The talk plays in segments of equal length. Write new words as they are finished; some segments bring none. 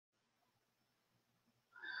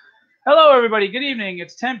Hello, everybody. Good evening.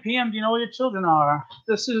 It's 10 p.m. Do you know where your children are?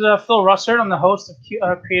 This is Phil Russertt. I'm the host of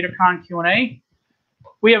Creatorcon Q&A.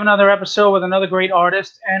 We have another episode with another great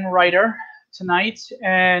artist and writer tonight.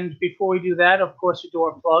 And before we do that, of course, we do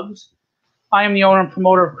our plugs. I am the owner and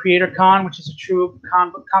promoter of Creatorcon, which is a true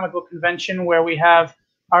comic book convention where we have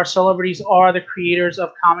our celebrities are the creators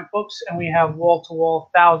of comic books, and we have wall-to-wall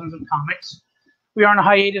thousands of comics. We are on a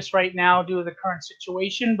hiatus right now due to the current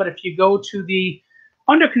situation, but if you go to the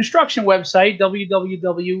under construction website,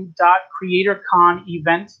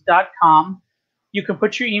 www.creatorconevent.com, you can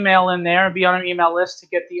put your email in there and be on our email list to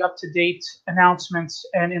get the up-to-date announcements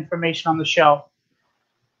and information on the show.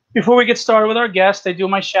 Before we get started with our guest, I do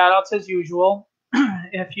my shout-outs as usual.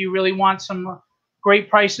 If you really want some great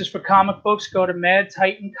prices for comic books, go to Mad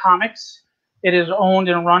Titan Comics. It is owned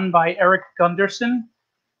and run by Eric Gunderson.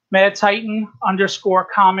 Mad Titan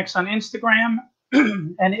 _comics on Instagram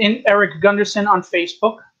and Eric Gunderson on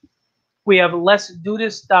Facebook. We have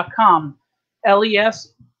LesDudis.com,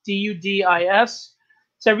 LESDUDIS.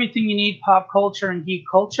 It's everything you need pop culture and geek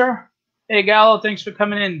culture. Hey, Gallo, thanks for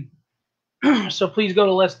coming in. So please go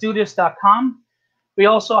to LesDudis.com. We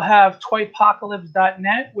also have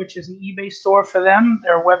Toypocalypse.net, which is an eBay store for them.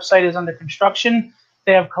 Their website is under construction.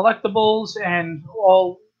 They have collectibles and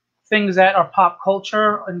all things that are pop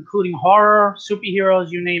culture, including horror, superheroes,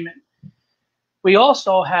 you name it. We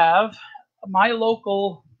also have my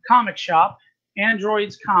local comic shop,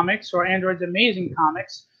 Androids Comics or Androids Amazing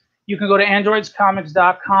Comics. You can go to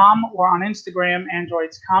androidscomics.com or on Instagram,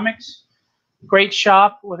 Androids Comics. Great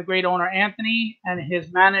shop with a great owner, Anthony, and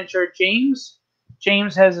his manager, James.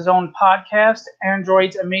 James has his own podcast,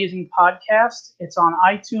 Androids Amazing Podcast. It's on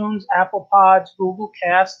iTunes, Apple Pods, Google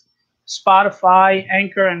Cast, Spotify,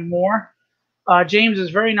 Anchor, and more. James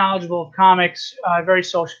is very knowledgeable of comics, a very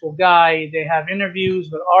sociable guy. They have interviews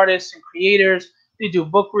with artists and creators. They do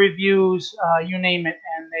book reviews, you name it,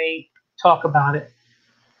 and they talk about it.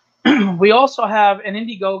 We also have an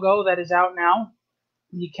Indiegogo that is out now.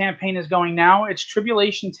 The campaign is going now. It's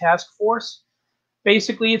Tribulation Task Force.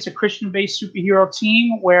 Basically, it's a Christian-based superhero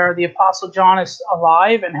team where the Apostle John is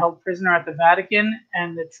alive and held prisoner at the Vatican,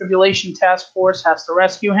 and the Tribulation Task Force has to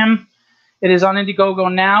rescue him. It is on Indiegogo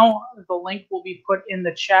now. The link will be put in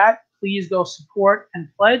the chat. Please go support and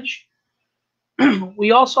pledge.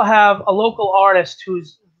 We also have a local artist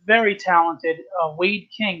who's very talented, Wade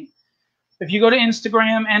King. If you go to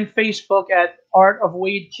Instagram and Facebook at Art of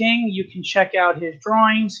Wade King, you can check out his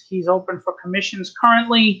drawings. He's open for commissions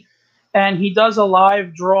currently, and he does a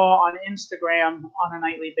live draw on Instagram on a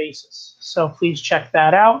nightly basis. So please check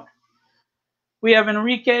that out. We have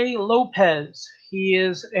Enrique Lopez. He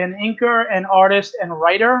is an inker, an artist, and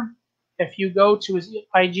writer. If you go to his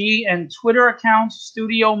IG and Twitter accounts,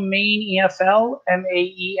 Studio Main EFL,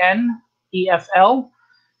 MAEN-EFL.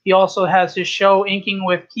 He also has his show Inking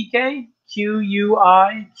with Kike,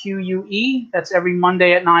 Q-U-I-Q-U-E. That's every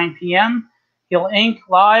Monday at 9 p.m. He'll ink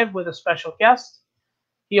live with a special guest.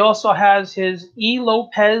 He also has his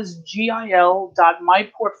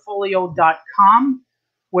elopezgil.myportfolio.com,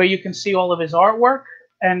 where you can see all of his artwork.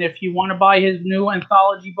 And if you want to buy his new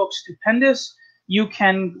anthology book, Stupendous, you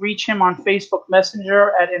can reach him on Facebook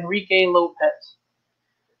Messenger at Enrique Lopez.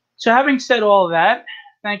 So having said all of that,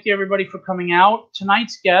 thank you everybody for coming out.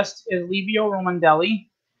 Tonight's guest is Livio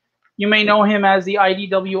Ramondelli. You may know him as the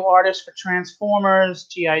IDW artist for Transformers,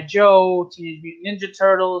 G.I. Joe, Teenage Mutant Ninja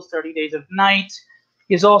Turtles, 30 Days of Night.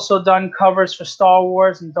 He's also done covers for Star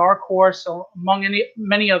Wars and Dark Horse, among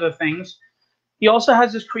many other things. He also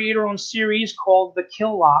has his creator-owned series called The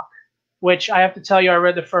Kill Lock, which I have to tell you, I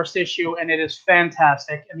read the first issue, and it is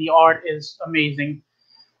fantastic, and the art is amazing.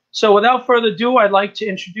 So without further ado, I'd like to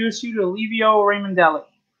introduce you to Livio Ramondelli.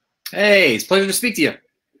 Hey, it's a pleasure to speak to you.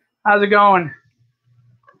 How's it going?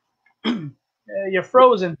 You're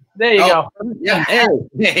frozen. There you go. Yeah.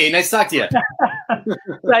 Hey, nice to talk to you.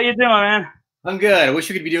 How you doing, man? I'm good. I wish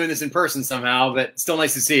we could be doing this in person somehow, but still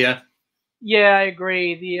nice to see you. Yeah, I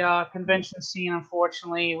agree. The convention scene,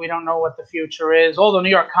 unfortunately, we don't know what the future is. Although New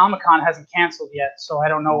York Comic Con hasn't canceled yet, so I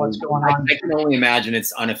don't know what's going on. I can only imagine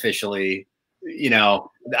it's unofficially,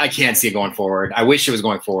 I can't see it going forward. I wish it was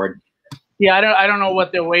going forward. Yeah, I don't know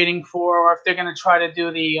what they're waiting for, or if they're going to try to do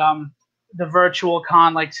the virtual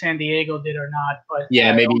con like San Diego did or not. But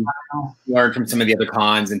yeah, maybe learn from some of the other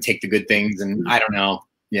cons and take the good things, and I don't know.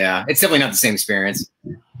 Yeah, it's definitely not the same experience.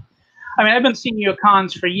 I mean, I've been seeing your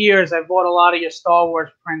cons for years. I've bought a lot of your Star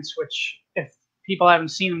Wars prints, which if people haven't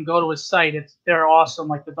seen them, go to his site. They're awesome,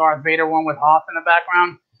 like the Darth Vader one with Hoth in the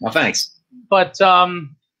background. Well, thanks. But I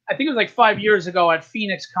think it was like 5 years ago at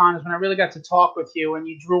Phoenix Con is when I really got to talk with you, and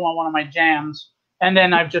you drew on one of my jams. And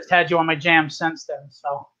then I've just had you on my jams since then.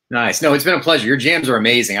 So Nice. No, it's been a pleasure. Your jams are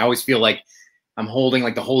amazing. I always feel like I'm holding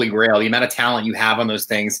like the holy grail. The amount of talent you have on those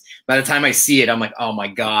things. By the time I see it, I'm like, oh my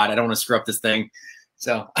God, I don't want to screw up this thing.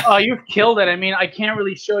 So. Oh, you've killed it. I mean, I can't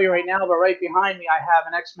really show you right now, but right behind me, I have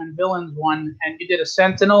an X-Men Villains one, and you did a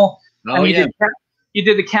Sentinel, and you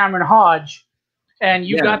did the Cameron Hodge, and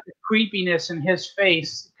you got the creepiness in his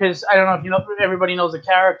face, because I don't know if you know, everybody knows the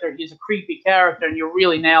character. He's a creepy character, and you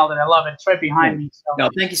really nailed it. I love it. It's right behind me. So. No,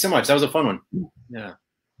 thank you so much. That was a fun one. Yeah.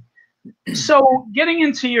 So getting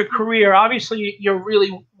into your career, obviously you're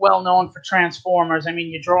really well known for Transformers. I mean,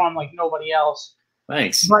 you draw them like nobody else.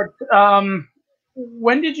 Thanks. But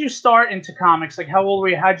when did you start into comics? Like, how old were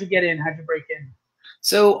you? How'd you get in? How'd you break in?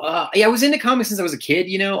 So, yeah, I was into comics since I was a kid,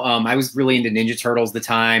 you know. I was really into Ninja Turtles at the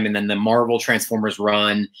time, and then the Marvel Transformers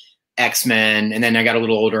run, X-Men, and then I got a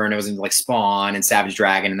little older and I was into like Spawn and Savage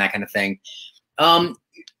Dragon and that kind of thing. I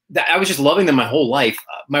was just loving them my whole life.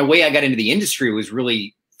 My way I got into the industry was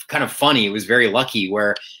really kind of funny. It was very lucky,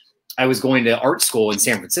 where I was going to art school in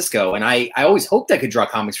San Francisco, and I always hoped I could draw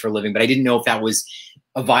comics for a living, but I didn't know if that was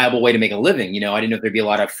a viable way to make a living. You know, I didn't know if there'd be a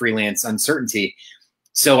lot of freelance uncertainty.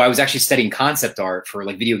 So I was actually studying concept art for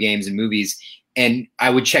like video games and movies, and I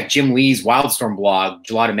would check Jim Lee's Wildstorm blog,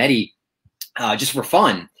 Gelato Medi, just for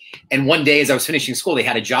fun. And one day as I was finishing school, they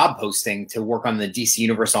had a job posting to work on the DC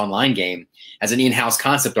Universe Online game as an in-house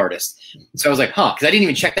concept artist. So I was like, huh, because I didn't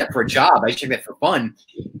even check that for a job. I checked that for fun.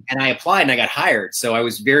 And I applied and I got hired. So I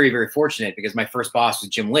was very, very fortunate, because my first boss was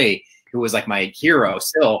Jim Lee, who was like my hero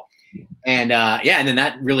still. And yeah, and then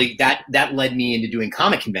that really, that led me into doing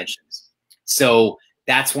comic conventions. So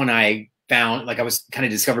that's when I found, like, I was kind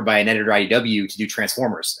of discovered by an editor at IDW to do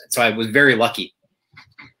Transformers. So I was very lucky.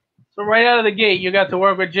 So right out of the gate, you got to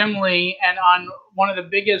work with Jim Lee and on one of the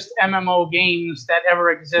biggest MMO games that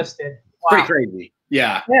ever existed. Wow. Pretty crazy.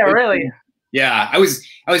 Yeah. Yeah, really. Yeah. It was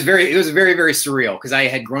very, very surreal, because I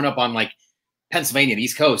had grown up on like Pennsylvania, the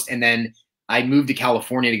East Coast. And then I moved to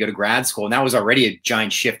California to go to grad school. And that was already a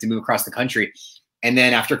giant shift to move across the country. And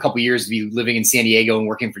then after a couple of years of living in San Diego and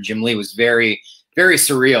working for Jim Lee was very, very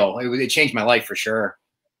surreal. It changed my life for sure.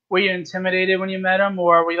 Were you intimidated when you met him,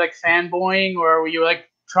 or were you like fanboying, or were you like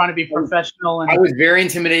trying to be professional? And I was very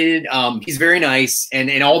intimidated. He's very nice.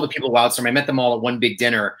 And all the people at Wildstorm, I met them all at one big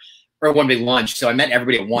dinner or one big lunch. So I met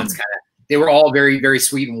everybody at once, kind of. They were all very, very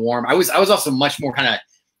sweet and warm. I was also much more kind of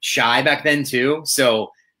shy back then too.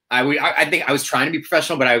 So I think I was trying to be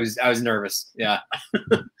professional, but I was nervous. Yeah.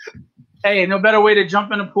 Hey, no better way to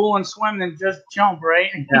jump in a pool and swim than just jump,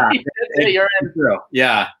 right? Yeah. You're in.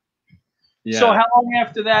 Yeah. Yeah. So how long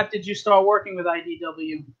after that did you start working with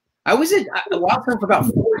IDW? I was at Wildstorm for about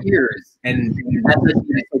 4 years, and that led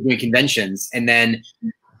me to doing conventions. And then,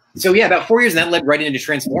 so yeah, about 4 years, and that led right into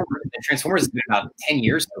Transformers. And Transformers has been about 10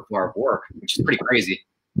 years so far of work, which is pretty crazy.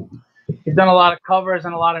 You've done a lot of covers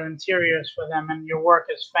and a lot of interiors for them, and your work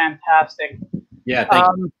is fantastic. Yeah,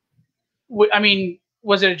 thank you. I mean,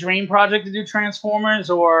 was it a dream project to do Transformers,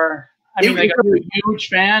 or I mean, like, are you a huge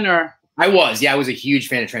fan, or? I was a huge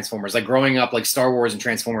fan of Transformers. Like growing up, like Star Wars and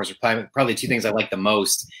Transformers were probably two things I liked the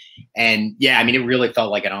most. And yeah, I mean, it really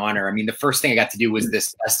felt like an honor. I mean, the first thing I got to do was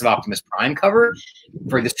this Best of Optimus Prime cover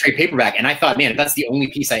for this trade paperback. And I thought, man, if that's the only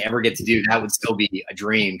piece I ever get to do, that would still be a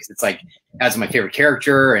dream, because it's like, that's my favorite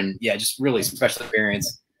character. And yeah, just really special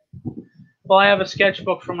experience. Well, I have a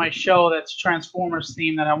sketchbook for my show that's Transformers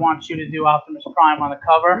themed that I want you to do Optimus Prime on the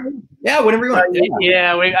cover. Yeah, whatever you want.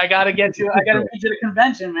 Yeah, I got to get you. I got to meet you at a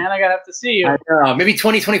convention, man. I got to have to see you. I know. Maybe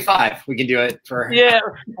 2025 we can do it for. Yeah,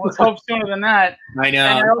 let's hope sooner than that. I know.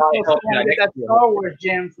 And I also want to get that Star Wars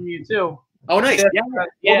jam from you too. Oh, nice.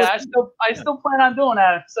 Yeah, I still plan on doing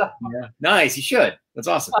that. So. Yeah. Nice. You should. That's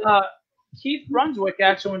awesome. Keith Brunswick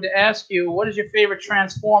actually wanted to ask you, what is your favorite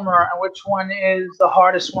Transformer, and which one is the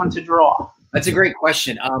hardest one to draw? That's a great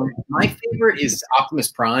question. My favorite is Optimus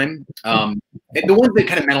Prime. The ones that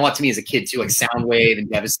kind of meant a lot to me as a kid too, like Soundwave and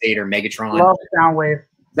Devastator, Megatron. Love Soundwave.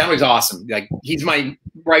 Soundwave's awesome. Like he's my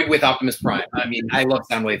right with Optimus Prime. I mean, I love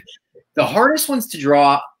Soundwave. The hardest ones to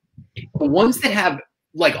draw, the ones that have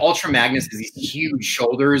like Ultra Magnus has these huge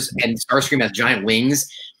shoulders and Starscream has giant wings.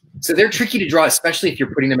 So they're tricky to draw, especially if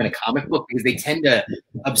you're putting them in a comic book, because they tend to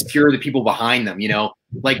obscure the people behind them, you know?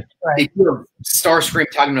 Like if you're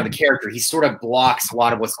Starscream talking to the character, he sort of blocks a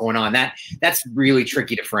lot of what's going on. That's really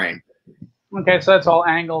tricky to frame. Okay, so that's all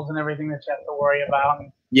angles and everything that you have to worry about.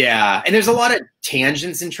 Yeah, and there's a lot of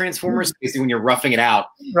tangents in Transformers, basically when you're roughing it out.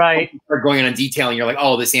 Right. Or going on detail, and you're like,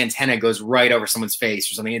 oh, this antenna goes right over someone's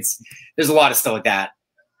face or something. There's a lot of stuff like that.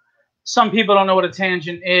 Some people don't know what a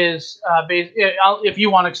tangent is. If you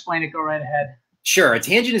want to explain it, go right ahead. Sure. A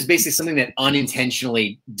tangent is basically something that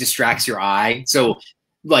unintentionally distracts your eye. So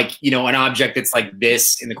like, you know, an object that's like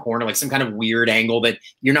this in the corner, like some kind of weird angle that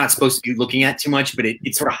you're not supposed to be looking at too much, but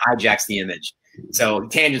it sort of hijacks the image. So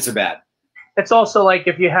tangents are bad. It's also like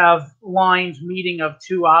if you have lines meeting of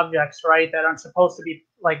two objects, right, that aren't supposed to be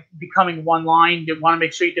like becoming one line, you want to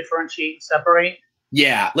make sure you differentiate and separate.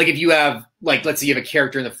 Yeah, like if you have, like, let's say you have a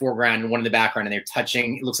character in the foreground and one in the background, and they're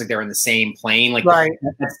touching, it looks like they're in the same plane. Like right.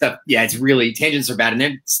 That stuff. Yeah, it's really, tangents are bad,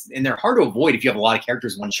 and they're hard to avoid if you have a lot of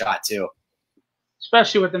characters in one shot too.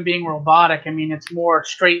 Especially with them being robotic. I mean, it's more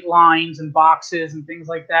straight lines and boxes and things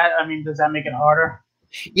like that. I mean, does that make it harder?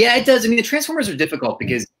 Yeah, it does. I mean, the Transformers are difficult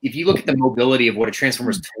because if you look at the mobility of what a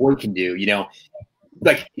Transformers toy can do, you know,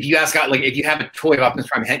 like if you ask, like if you have a toy of Optimus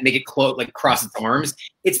Prime, make it like cross its arms,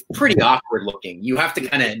 it's pretty awkward looking. You have to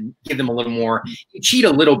kind of give them a little more, you cheat a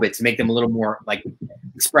little bit to make them a little more like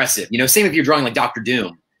expressive. You know, same if you're drawing like Dr.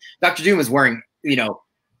 Doom. Dr. Doom is wearing, you know,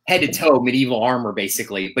 head to toe medieval armor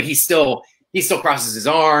basically, but he still crosses his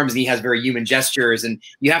arms and he has very human gestures, and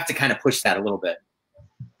you have to kind of push that a little bit.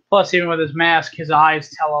 Plus, even with his mask, his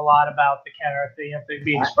eyes tell a lot about the character. You have to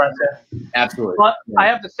be expressive. Absolutely. But yeah. I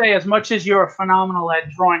have to say, as much as you're phenomenal at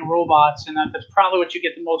drawing robots, and that's probably what you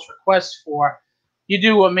get the most requests for, you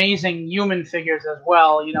do amazing human figures as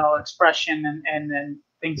well, you know, expression and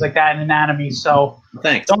things like that, and anatomy. So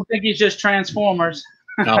thanks. Don't think he's just Transformers.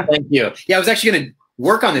 No, thank you. Yeah, I was actually going to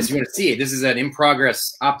work on this. You want to see it. This is an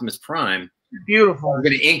in-progress Optimus Prime. Beautiful. I'm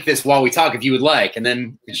going to ink this while we talk if you would like, and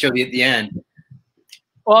then show you at the end.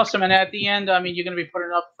 Awesome. And at the end, I mean, you're going to be putting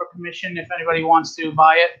it up for commission if anybody wants to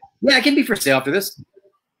buy it? Yeah, it can be for sale after this.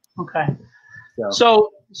 Okay.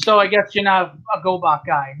 So I guess you're not a GoBot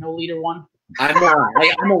guy, no Leader One? I'm not.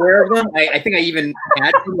 I'm aware of them. I think I even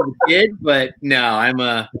had them as a kid, but no, I'm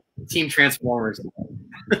a Team Transformers.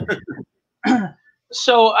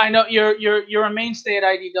 So I know you're a mainstay at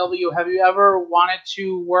IDW. Have you ever wanted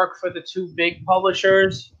to work for the two big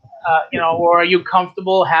publishers? You know, or are you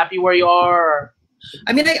comfortable, happy where you are? Or?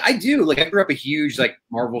 I mean, I do. Like, I grew up a huge like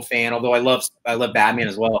Marvel fan, although I love Batman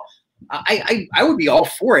as well. I would be all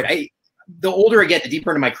for it. The older I get, the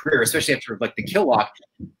deeper into my career, especially after like the Kill Lock,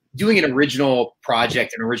 doing an original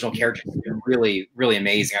project, an original character has been really, really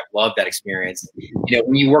amazing. I love that experience. You know,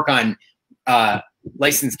 when you work on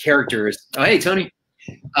licensed characters. Oh, hey, Tony.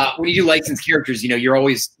 When you do licensed characters, you know,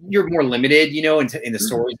 you're more limited, you know, in the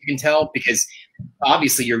stories you can tell, because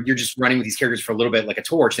obviously you're just running with these characters for a little bit like a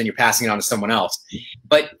torch, then you're passing it on to someone else.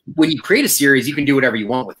 But when you create a series, you can do whatever you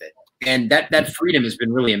want with it, and that freedom has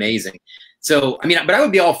been really amazing. So, I mean, but I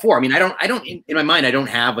would be all for. I mean, I don't in my mind, I don't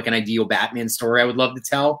have like an ideal Batman story I would love to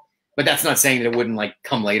tell, but that's not saying that it wouldn't like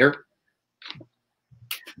come later.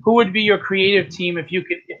 Who would be your creative team if you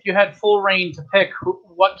had full reign to pick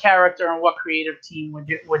what character and what creative team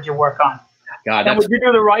would you work on? God, and would you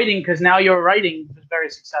do the writing, because now you're writing very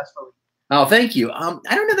successfully? Oh, thank you. I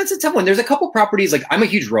don't know. That's a tough one. There's a couple properties. Like, I'm a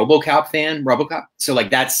huge RoboCop fan. RoboCop. So like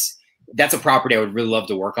that's a property I would really love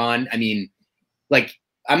to work on. I mean, like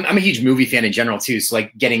I'm a huge movie fan in general too. So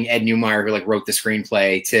like getting Ed Neumeyer, who like wrote the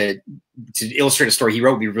screenplay, to illustrate a story he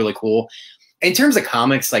wrote would be really cool. In terms of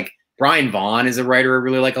comics, like Brian Vaughan is a writer I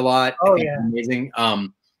really like a lot. Oh yeah, amazing.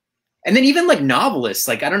 And then even like novelists,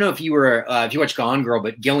 like I don't know if you watch Gone Girl,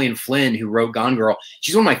 but Gillian Flynn, who wrote Gone Girl,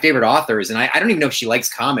 she's one of my favorite authors, and I don't even know if she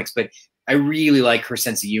likes comics, but I really like her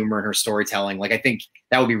sense of humor and her storytelling. Like, I think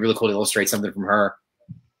that would be really cool to illustrate something from her.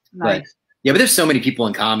 Nice. But, yeah, but there's so many people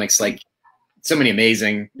in comics, like so many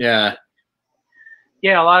amazing. Yeah.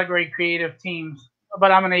 Yeah, a lot of great creative teams.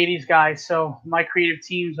 But I'm an 80s guy, so my creative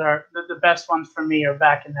teams are the best ones for me are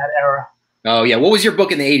back in that era. Oh, yeah. What was your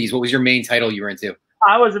book in the 80s? What was your main title you were into?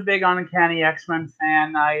 I was a big Uncanny X-Men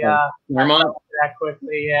fan. Claremont? That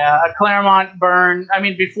quickly, yeah. Claremont Byrne. I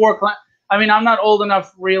mean, I'm not old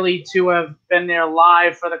enough really to have been there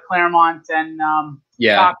live for the Claremont and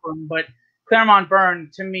Cochran, but Claremont Byrne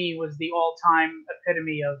to me was the all-time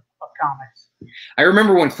epitome of comics. I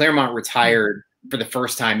remember when Claremont retired for the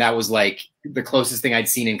first time. That was like the closest thing I'd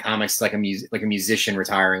seen in comics, like a musician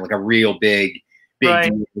retiring, like a real big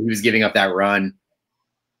right. Dude. He was giving up that run.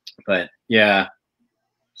 But yeah.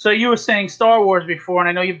 So you were saying Star Wars before, and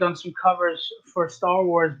I know you've done some covers for Star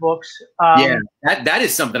Wars books. Yeah, that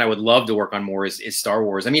is something I would love to work on more is Star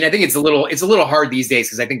Wars. I mean, I think it's a little hard these days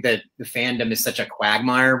because I think that the fandom is such a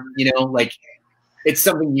quagmire. You know, like it's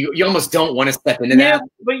something you almost don't want to step into. Yeah, that.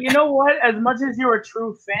 But you know what? As much as you're a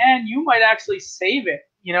true fan, you might actually save it.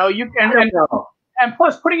 You know, and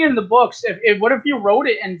plus putting it in the books. What if you wrote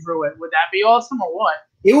it and drew it? Would that be awesome or what?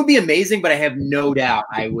 It would be amazing, but I have no doubt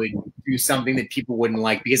I would do something that people wouldn't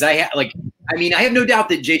like because I have no doubt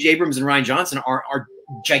that J.J. Abrams and Rian Johnson are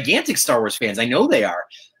gigantic Star Wars fans. I know they are,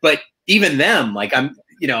 but even them, like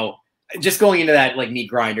just going into that like meat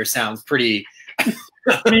grinder sounds pretty.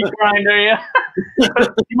 Meat grinder, yeah. You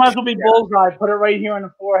might as well be Bullseye. Put it right here on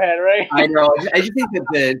the forehead, right? I know. I just think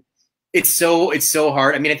that it's so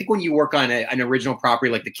hard. I mean, I think when you work on an original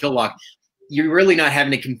property like the Kill Lock, you're really not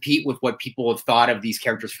having to compete with what people have thought of these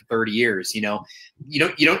characters for 30 years. You know,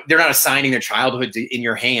 they're not assigning their childhood in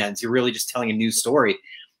your hands. You're really just telling a new story.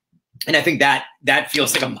 And I think that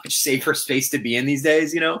feels like a much safer space to be in these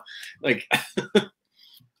days, you know, like,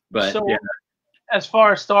 but so, yeah. As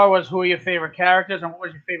far as Star Wars, who are your favorite characters and what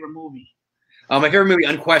was your favorite movie? My favorite movie,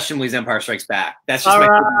 unquestionably, is Empire Strikes Back. That's just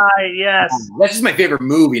yes. That's just my favorite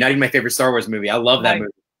movie, not even my favorite Star Wars movie. I love that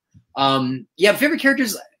movie. Yeah, favorite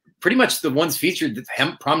characters, pretty much the ones featured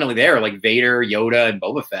prominently there, like Vader, Yoda, and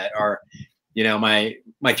Boba Fett are, you know, my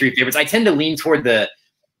three favorites. I tend to lean toward the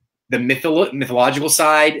mythological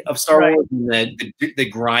side of Star Wars and the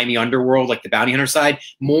grimy underworld, like the bounty hunter side,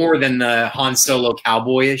 more than the Han Solo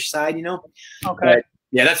cowboyish side, you know? Okay. But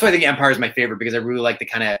yeah, that's why I think Empire is my favorite, because I really like the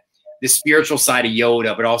kind of the spiritual side of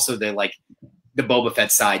Yoda, but also the Boba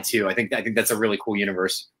Fett side too. I think that's a really cool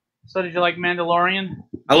universe. So did you like Mandalorian?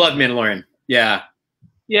 I love Mandalorian. Yeah.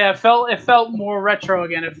 Yeah, it felt more retro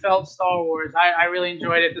again. It felt Star Wars. I really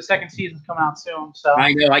enjoyed it. The second season's coming out soon. So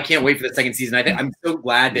I know. I can't wait for the second season. I'm so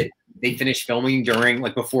glad that they finished filming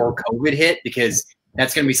before COVID hit, because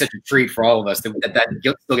that's going to be such a treat for all of us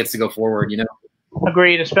that still gets to go forward, you know?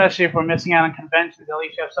 Agreed, especially if we're missing out on conventions. At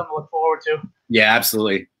least you have something to look forward to. Yeah,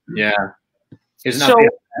 absolutely. Yeah. There's an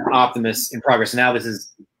Optimus in progress. Now this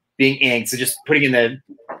is being inked. So just putting in the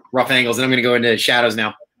rough angles, and I'm going to go into shadows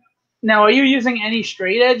now. Now, are you using any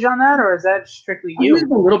straight edge on that, or is that strictly you? I'm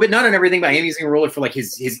using a little bit, not on everything, but I am using a roller for like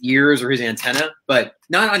his ears or his antenna, but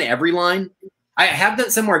not on every line. I have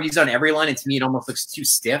that somewhere I've used it on every line, and to me it almost looks too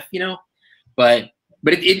stiff, you know? But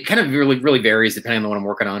it kind of really varies depending on what I'm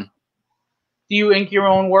working on. Do you ink your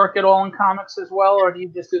own work at all in comics as well, or do you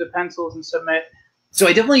just do the pencils and submit? So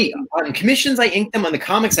I definitely, on commissions, I ink them. On the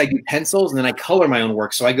comics, I do pencils, and then I color my own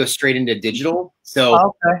work. So I go straight into digital.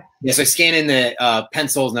 So yes, I scan in the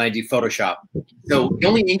pencils, and I do Photoshop. So the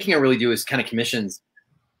only inking I really do is kind of commissions.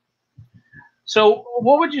 So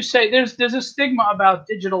what would you say? There's a stigma about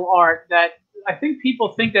digital art that I think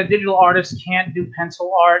people think that digital artists can't do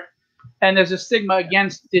pencil art, and there's a stigma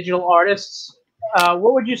against digital artists.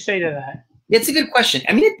 What would you say to that? It's a good question.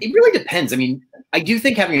 I mean, it really depends. I mean, I do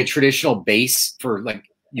think having a traditional base for like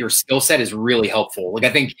your skill set is really helpful. Like I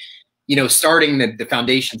think, you know, starting the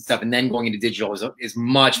foundation stuff and then going into digital is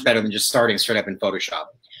much better than just starting straight up in Photoshop.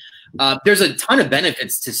 There's a ton of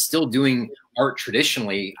benefits to still doing art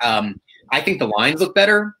traditionally. I think the lines look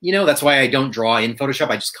better. You know, that's why I don't draw in Photoshop.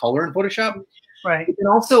 I just color in Photoshop. Right. And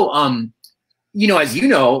also, you know, as you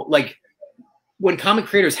know, like when comic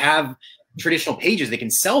creators have traditional pages, they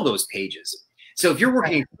can sell those pages. So if you're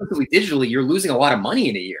working exclusively digitally, you're losing a lot of money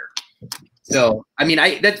in a year. So, I mean,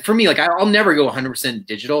 that for me, like I'll never go 100%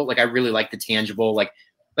 digital. Like I really like the tangible, like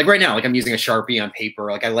right now, like I'm using a Sharpie on paper.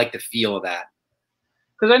 Like I like the feel of that.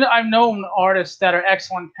 Because I've known artists that are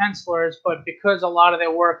excellent pencilers, but because a lot of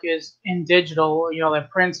their work is in digital, you know, their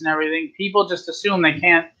prints and everything, people just assume they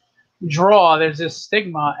can't draw. There's this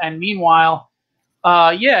stigma. And meanwhile,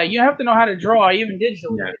 yeah, you have to know how to draw even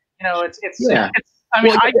digitally. Yeah. You know, it's I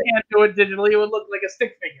mean, I can't do it digitally. It would look like a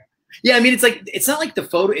stick figure. Yeah, I mean, it's not like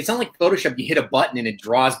Photoshop. You hit a button and it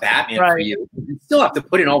draws Batman for you. You still have to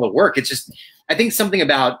put in all the work. It's just, I think something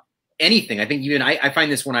about anything. I think even I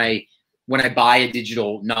find this when I buy a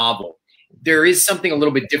digital novel, there is something a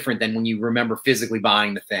little bit different than when you remember physically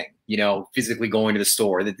buying the thing. You know, physically going to the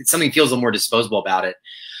store. That something feels a little more disposable about it.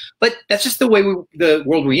 But that's just the way the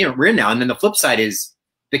world we're in now. And then the flip side is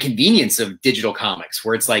the convenience of digital comics,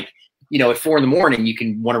 where it's like, you know, at 4 in the morning, you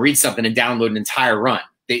can want to read something and download an entire run.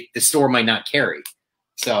 The store might not carry.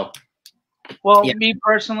 So, well, yeah. Me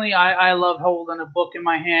personally, I love holding a book in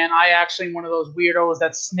my hand. I actually am one of those weirdos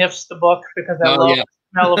that sniffs the book because I love the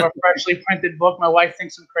smell of a freshly printed book. My wife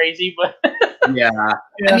thinks I'm crazy, but yeah.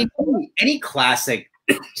 I mean, any classic,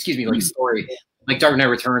 excuse me, like story, like Dark Knight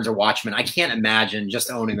Returns or Watchmen, I can't imagine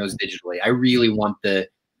just owning those digitally. I really want the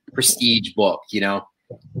prestige book, you know.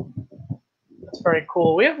 That's very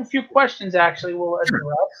cool. We have a few questions, actually, we'll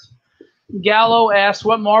address. Gallo asks,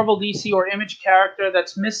 what Marvel, DC, or Image character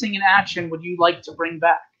that's missing in action would you like to bring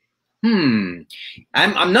back? I'm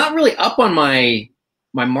not really up on my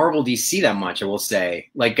Marvel DC that much, I will say.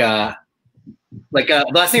 The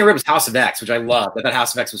last thing I read was House of X, which I loved. I thought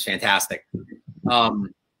House of X was fantastic.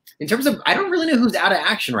 In terms of, I don't really know who's out of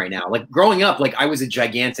action right now. Like, growing up, like, I was a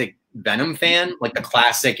gigantic Venom fan, like the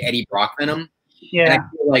classic Eddie Brock Venom. Yeah. And I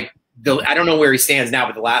feel like I don't know where he stands now,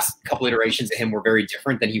 but the last couple iterations of him were very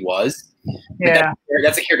different than he was. Yeah.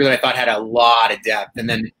 That's a character that I thought had a lot of depth. And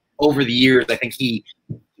then over the years, I think he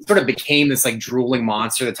sort of became this like drooling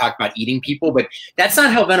monster that talked about eating people. But that's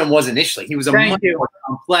not how Venom was initially. He was a much more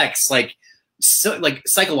complex, like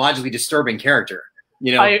psychologically disturbing character.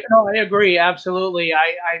 You know, I agree absolutely.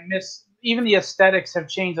 I miss even the aesthetics have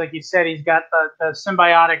changed, like you said. He's got the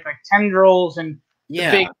symbiotic like tendrils and the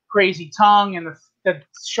big crazy tongue and the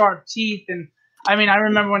sharp teeth. And I mean, I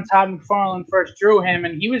remember when Todd McFarlane first drew him,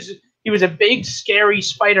 and he was a big scary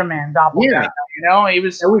Spider-Man doppelganger. You know, he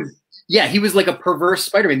was like a perverse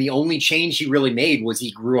Spider-Man. The only change he really made was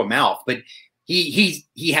he grew a mouth, but he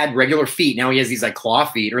had regular feet. Now he has these like claw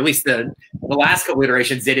feet, or at least the last couple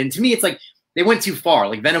iterations did. And to me, it's like they went too far.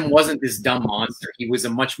 Like Venom wasn't this dumb monster. He was I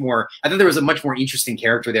thought there was a much more interesting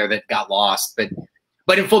character there that got lost.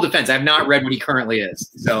 But in full defense, I have not read what he currently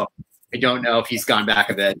is, so I don't know if he's gone back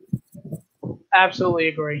a bit. Absolutely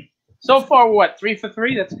agree. So far, what, 3 for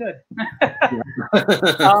 3? That's good.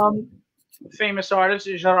 Famous artist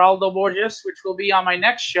is Geraldo Borges, which will be on my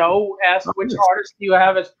next show. Ask which artist do you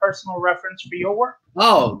have as personal reference for your work?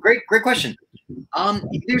 Oh, great question.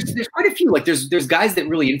 There's quite a few. Like there's guys that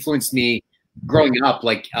really influenced me growing up,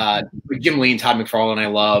 like Jim Lee and Todd McFarlane. I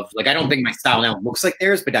love. Like I don't think my style now looks like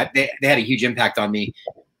theirs, but they had a huge impact on me.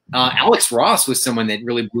 Alex Ross was someone that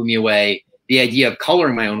really blew me away. The idea of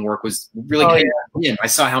coloring my own work was really I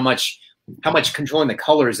saw how much controlling the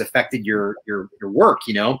colors affected your work,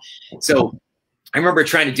 you know? So I remember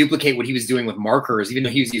trying to duplicate what he was doing with markers, even though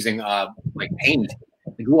he was using like paint,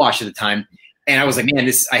 the gouache at the time. And I was like, man,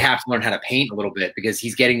 I have to learn how to paint a little bit because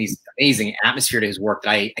he's getting these amazing atmosphere to his work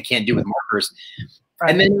that I can't do with markers.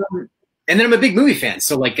 Right. And then I'm a big movie fan.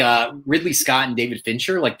 So like Ridley Scott and David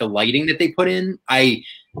Fincher, like the lighting that they put in, I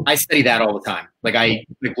study that all the time. Like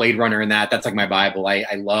like Blade Runner and that's like my Bible. I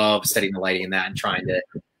love studying the lighting in that and trying to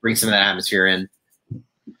bring some of that atmosphere in.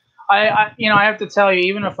 I have to tell you,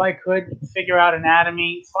 even if I could figure out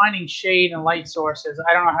anatomy, finding shade and light sources,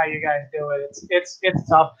 I don't know how you guys do it. It's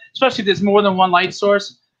tough, especially if there's more than one light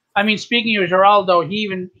source. I mean, speaking of Geraldo,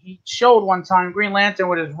 he showed one time Green Lantern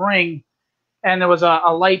with his ring, and there was a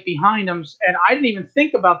light behind him, and I didn't even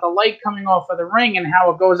think about the light coming off of the ring and how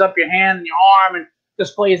it goes up your hand and your arm and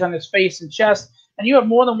displays on his face and chest. And you have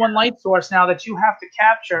more than one light source now that you have to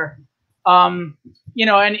capture. And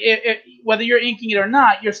whether you're inking it or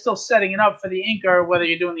not, you're still setting it up for the inker, whether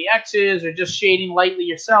you're doing the X's or just shading lightly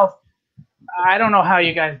yourself. I don't know how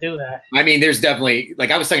you guys do that. I mean, there's definitely,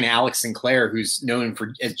 like I was talking to Alex Sinclair, who's known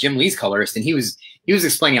as Jim Lee's colorist, and he was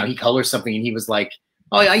explaining how he colors something, and he was like,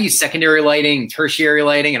 oh, I use secondary lighting, tertiary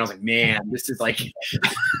lighting. And I was like, man, this is like,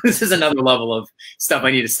 this is another level of stuff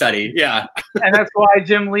I need to study. Yeah. And that's why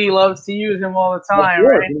Jim Lee loves to use him all the time,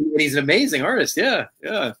 right? And he's an amazing artist. Yeah.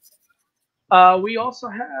 Yeah. We also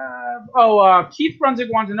have, Keith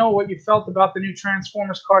Brunswick wanted to know what you felt about the new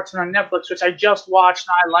Transformers cartoon on Netflix, which I just watched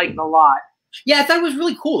and I liked a lot. Yeah, I thought it was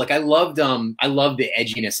really cool. Like I loved the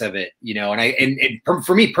edginess of it, you know. And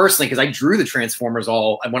for me personally, because I drew the Transformers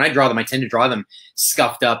when I draw them, I tend to draw them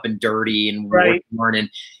scuffed up and dirty and worn, and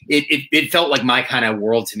it felt like my kind of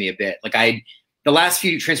world to me a bit. Like the last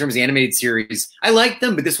few Transformers animated series, I liked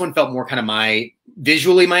them, but this one felt more kind of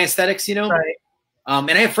visually my aesthetics, you know. Right.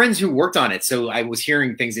 And I have friends who worked on it, so I was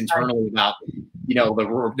hearing things internally about, you know,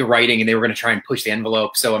 the writing, and they were going to try and push the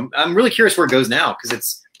envelope. So I'm really curious where it goes now,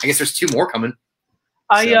 because I guess there's 2 more coming.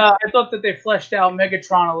 I thought that they fleshed out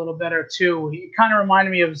Megatron a little better too. He kind of reminded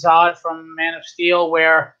me of Zod from Man of Steel,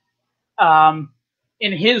 where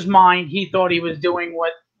in his mind he thought he was doing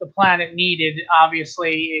what the planet needed.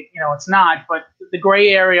 Obviously, it's not. But the gray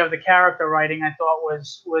area of the character writing, I thought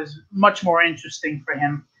was much more interesting for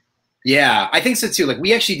him. Yeah, I think so too. Like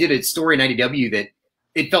we actually did a story in IDW that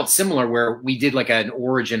it felt similar, where we did like an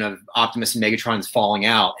origin of Optimus and Megatron's falling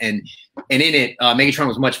out, and in it, Megatron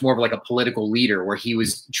was much more of like a political leader, where he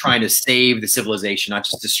was trying to save the civilization, not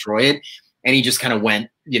just destroy it, and he just kind of went,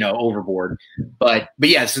 overboard. But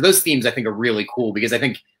yeah, so those themes I think are really cool, because I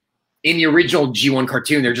think in the original G1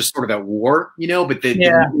 cartoon they're just sort of at war, but the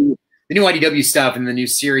new IDW stuff and the new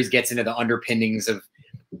series gets into the underpinnings of,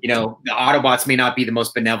 the Autobots may not be the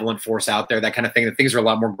most benevolent force out there, that kind of thing. The things are a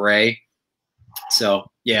lot more gray. So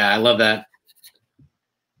yeah, I love that.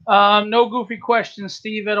 No goofy questions,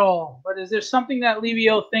 Steve, at all. But is there something that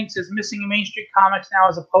Livio thinks is missing in Main Street Comics now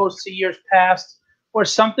as opposed to years past, or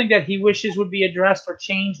something that he wishes would be addressed or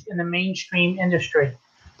changed in the mainstream industry?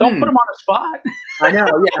 Don't put him on the spot. I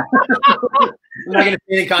know, yeah. I'm not going to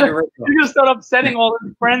say anything controversial. You just start upsetting all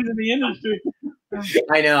his friends in the industry.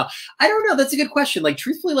 I know. I don't know. That's a good question. Like,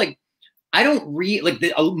 truthfully, like, I don't read like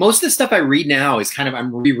most of the stuff I read now is kind of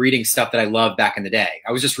I'm rereading stuff that I loved back in the day.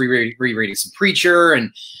 I was just rereading some Preacher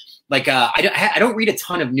and like I don't read a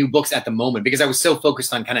ton of new books at the moment because I was so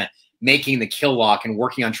focused on kind of making the Kill Lock and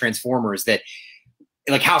working on Transformers that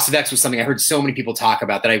like House of X was something I heard so many people talk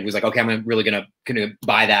about that I was like, okay, I'm really gonna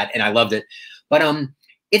buy that, and I loved it. But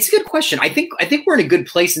it's a good question. I think we're in a good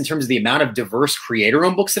place in terms of the amount of diverse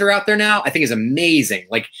creator-owned books that are out there now. I think is amazing.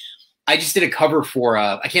 Like I just did a cover for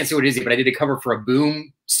I can't say what it is, but I did a cover for a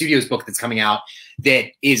Boom Studios book that's coming out that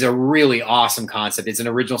is a really awesome concept. It's an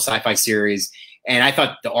original sci-fi series, and I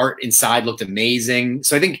thought the art inside looked amazing.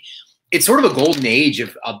 So I think it's sort of a golden age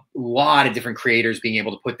of a lot of different creators being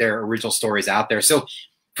able to put their original stories out there. So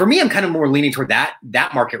for me, I'm kind of more leaning toward that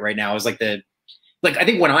market right now. Is like I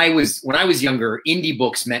think when I was younger, indie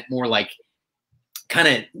books meant more like kind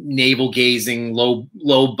of navel gazing,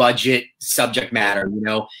 low budget subject matter, you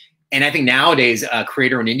know. And I think nowadays, a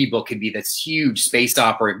creator and indie book could be this huge space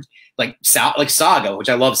opera, like Saga, which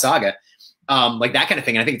I love Saga, like that kind of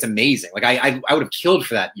thing. And I think it's amazing. Like I would have killed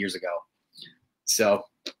for that years ago. So.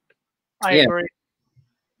 I agree.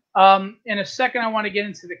 In a second, I want to get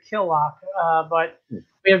into the Kill Lock, but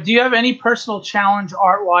do you have any personal challenge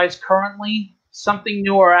art-wise currently? Something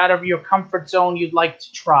new or out of your comfort zone you'd like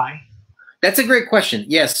to try? That's a great question.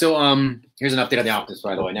 Yeah. So here's an update on the Optus,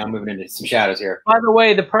 by the way. Now I'm moving into some shadows here. By the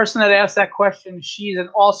way, the person that asked that question, she's an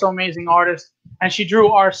also amazing artist, and she drew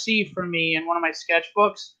RC for me in one of my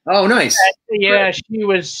sketchbooks. Oh, nice. And, yeah, she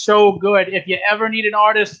was so good. If you ever need an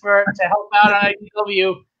artist to help out on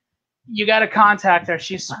IDW, you got to contact her.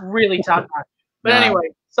 She's really top notch. But anyway,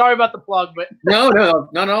 sorry about the plug. But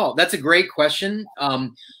no. That's a great question.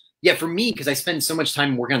 Yeah, for me, because I spend so much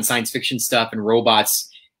time working on science fiction stuff and robots,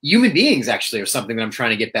 human beings actually are something that I'm trying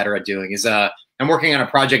to get better at doing. Is I'm working on a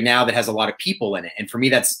project now that has a lot of people in it, and for me,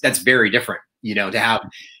 that's very different. You know, to have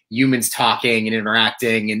humans talking and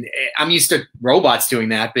interacting, and I'm used to robots doing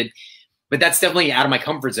that, but that's definitely out of my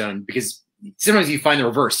comfort zone because. Sometimes you find the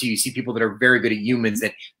reverse. You see people that are very good at humans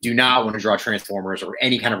that do not want to draw Transformers or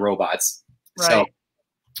any kind of robots. Right. So,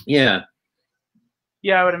 yeah.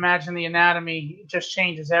 Yeah, I would imagine the anatomy just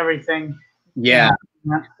changes everything. Yeah.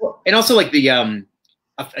 And also like the a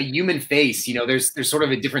human face, you know, there's sort of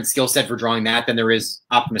a different skill set for drawing that than there is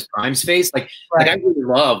Optimus Prime's face. Like I really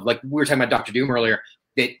love, like we were talking about Dr. Doom earlier,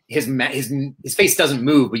 that his face doesn't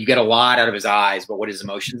move, but you get a lot out of his eyes about what his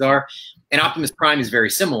emotions are. And Optimus Prime is very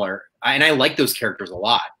similar. And I like those characters a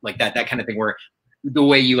lot, like that kind of thing where the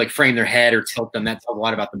way you like frame their head or tilt them, that tells a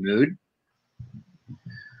lot about the mood.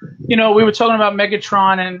 You know, we were talking about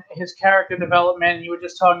Megatron and his character development, and you were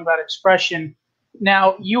just talking about expression.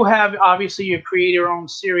 Now, you have, obviously, you create your own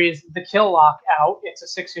series, The Kill Lock, out. It's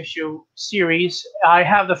a 6-issue series. I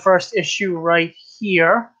have the first issue right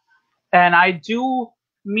here, and I do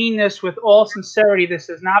mean this with all sincerity. This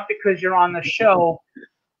is not because you're on the show.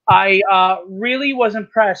 I really was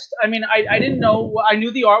impressed. I mean, I didn't know. I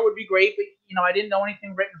knew the art would be great, but, you know, I didn't know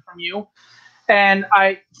anything written from you. And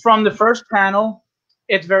from the first panel,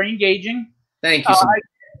 it's very engaging. Thank you so much.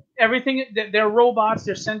 Everything, they're robots,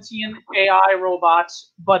 they're sentient AI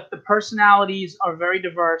robots, but the personalities are very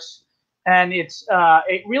diverse. And it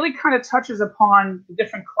really kind of touches upon the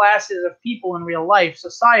different classes of people in real life,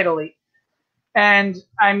 societally. And,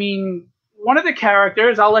 I mean, one of the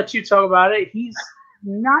characters, I'll let you talk about it, he's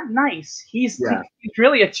not nice. He's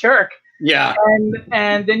really a jerk. Yeah.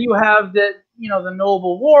 And then you have the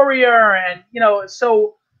noble warrior, and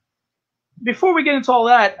so before we get into all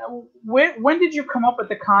that, when did you come up with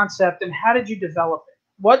the concept and how did you develop it?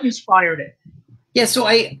 What inspired it? Yeah, so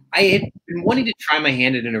I had been wanting to try my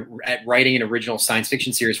hand at writing an original science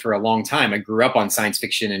fiction series for a long time. I grew up on science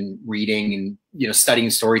fiction and reading and studying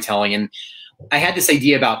storytelling, and I had this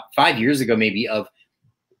idea about 5 years ago maybe of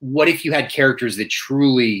what if you had characters that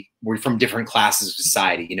truly were from different classes of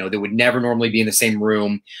society, that would never normally be in the same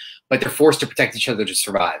room, but they're forced to protect each other to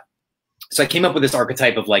survive. So I came up with this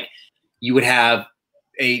archetype of like, you would have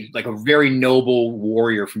a very noble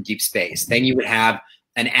warrior from deep space. Then you would have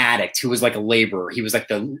an addict who was like a laborer. He was like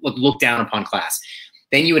the looked down upon class.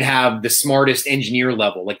 Then you would have the smartest engineer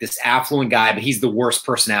level, like this affluent guy, but he's the worst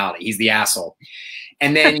personality. He's the asshole.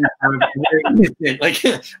 And then you have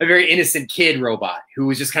a very innocent kid robot who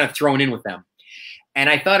was just kind of thrown in with them. And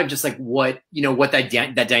I thought of just like what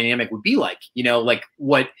that dynamic would be like,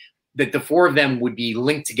 that the four of them would be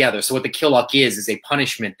linked together. So what the Kill Lock is a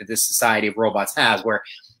punishment that this society of robots has, where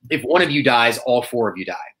if one of you dies, all four of you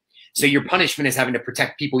die. So your punishment is having to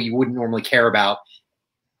protect people you wouldn't normally care about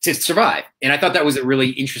to survive. And I thought that was a really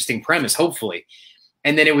interesting premise, hopefully.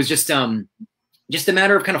 And then it was just a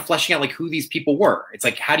matter of kind of fleshing out like who these people were. It's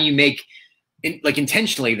like, how do you make like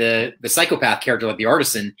intentionally the psychopath character, like the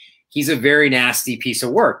artisan, he's a very nasty piece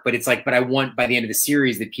of work. But it's like, but I want by the end of the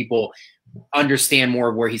series that people understand more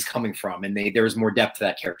of where he's coming from, and there's more depth to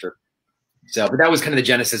that character. So, but that was kind of the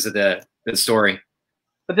genesis of the story.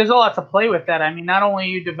 But there's a lot to play with that. I mean, not only are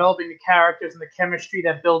you developing the characters and the chemistry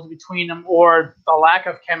that builds between them, or the lack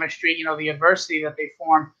of chemistry, you know, the adversity that they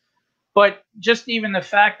form, but just even the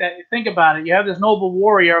fact that, think about it, you have this noble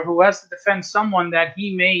warrior who has to defend someone that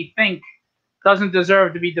he may think doesn't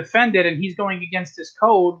deserve to be defended, and he's going against his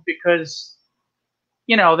code because,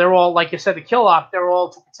 you know, they're all, like you said, the kill off, they're all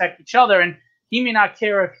to protect each other, and he may not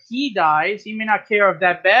care if he dies, he may not care if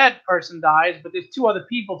that bad person dies, but there's two other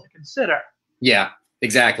people to consider. Yeah,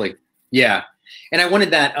 exactly. Yeah. And I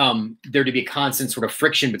wanted that there to be a constant sort of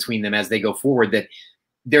friction between them as they go forward, that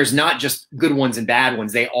there's not just good ones and bad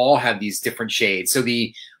ones. They all have these different shades. So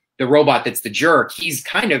the robot that's the jerk, he's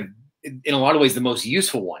kind of, in a lot of ways, the most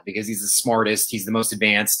useful one because he's the smartest, he's the most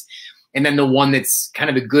advanced. And then the one that's kind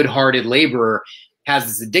of a good-hearted laborer has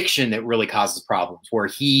this addiction that really causes problems, where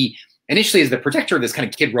he initially is the protector of this kind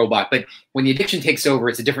of kid robot, but when the addiction takes over,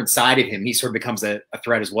 it's a different side of him. He sort of becomes a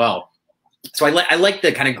threat as well. So I like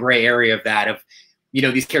the kind of gray area of that, of, you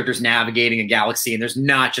know, these characters navigating a galaxy, and there's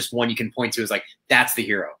not just one you can point to as like, that's the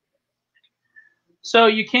hero. So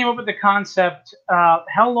you came up with the concept.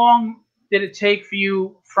 How long did it take for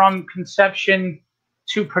you from conception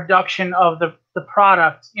to production of the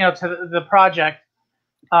product, you know, to the project?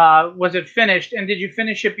 Was it finished? And did you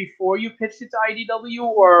finish it before you pitched it to IDW,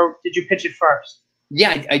 or did you pitch it first?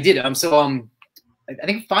 Yeah, I did. I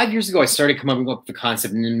think 5 years ago, I started coming up with the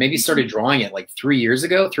concept, and then maybe started drawing it like 3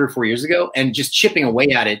 or 4 years ago, and just chipping away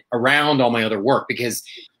at it around all my other work. Because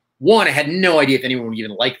one, I had no idea if anyone would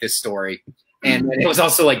even like this story. And it was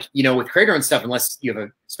also like, you know, with Creator and stuff, unless you have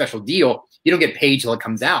a special deal, you don't get paid till it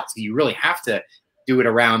comes out. So you really have to do it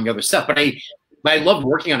around the other stuff. But I loved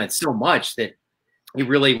working on it so much that it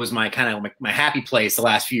really was my kind of my happy place the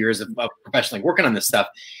last few years of professionally working on this stuff.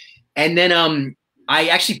 And then I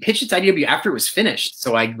actually pitched it to IDW after it was finished.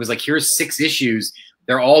 So I was like, here's 6 issues.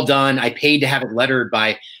 They're all done. I paid to have it lettered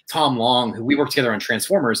by Tom Long, who we worked together on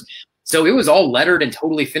Transformers. So it was all lettered and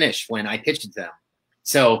totally finished when I pitched it to them.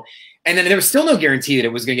 So, and then there was still no guarantee that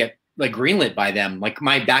it was going to get like greenlit by them. Like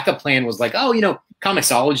my backup plan was like, oh, you know,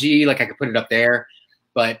 Comixology, like I could put it up there.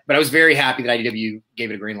 But I was very happy that IDW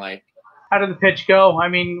gave it a green light. How did the pitch go? I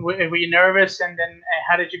mean, were you nervous? And then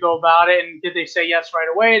how did you go about it? And did they say yes right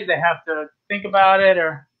away? Did they have to think about it?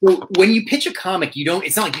 Or well, when you pitch a comic, you don't,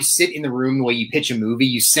 it's not like you sit in the room the way you pitch a movie.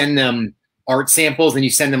 You send them art samples, and you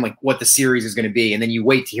send them like what the series is going to be, and then you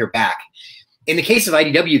wait to hear back. In the case of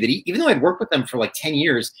IDW, that even though I'd worked with them for like 10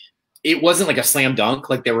 years, it wasn't like a slam dunk.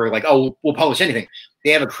 Like they were like, oh, we'll publish anything.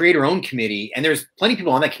 They have a creator-owned committee, and there's plenty of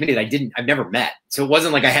people on that committee that I've never met. So it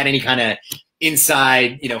wasn't like I had any kind of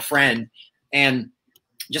inside, you know, friend. And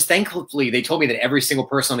just thankfully, they told me that every single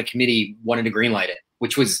person on the committee wanted to greenlight it,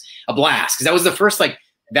 which was a blast, because that was the first like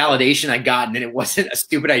validation I got, and it wasn't a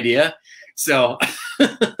stupid idea. So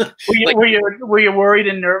were you worried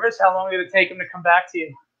and nervous? How long did it take them to come back to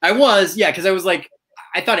you? I was, yeah, because I was like,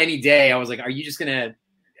 I thought any day I was like, are you just gonna,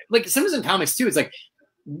 like, sometimes in comics too, it's like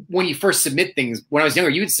when you first submit things, when I was younger,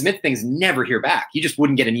 you would submit things, never hear back. You just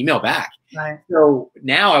wouldn't get an email back. Right. So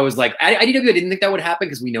now I was like, IDW, I didn't think that would happen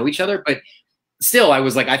because we know each other, but still I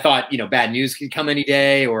was like, I thought, you know, bad news could come any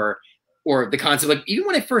day, or the concept, like even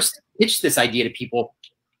when I first pitched this idea to people,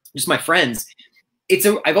 just my friends,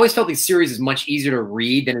 I've always felt these series is much easier to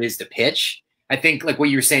read than it is to pitch. I think like what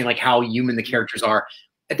you were saying, like how human the characters are.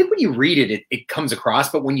 I think when you read it, it comes across,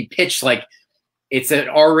 but when you pitch, like it's an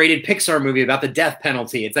R-rated Pixar movie about the death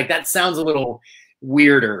penalty, it's like that sounds a little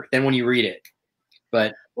weirder than when you read it.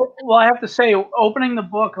 But well, I have to say, opening the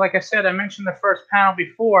book, like I said, I mentioned the first panel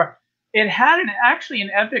before, it had actually an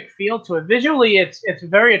epic feel to it. Visually, it's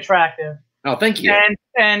very attractive. Oh, thank you.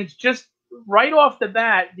 And just right off the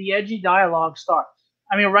bat, the edgy dialogue starts.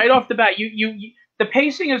 I mean, right off the bat, the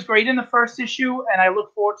pacing is great in the first issue, and I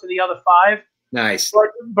look forward to the other 5. Nice.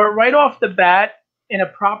 But right off the bat, in a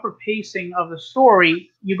proper pacing of the story,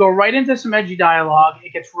 you go right into some edgy dialogue.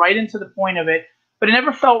 It gets right into the point of it, but it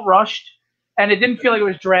never felt rushed, and it didn't feel like it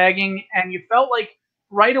was dragging, and you felt like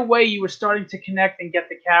right away you were starting to connect and get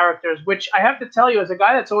the characters, which I have to tell you, as a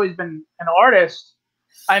guy that's always been an artist,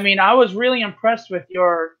 I mean, I was really impressed with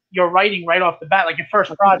your writing right off the bat, like your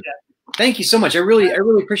first project. Thank you so much. I really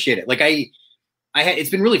appreciate it. Like it's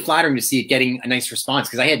been really flattering to see it getting a nice response,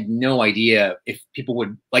 because I had no idea if people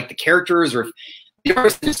would like the characters, or if the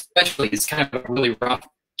artist especially is kind of a really rough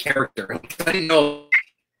character. I didn't know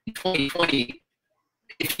in 2020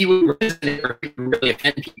 if he would resonate or if he would really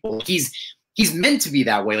offend people. he's meant to be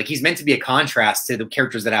that way. Like he's meant to be a contrast to the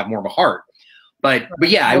characters that have more of a heart. But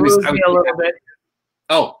yeah, I was a little bit.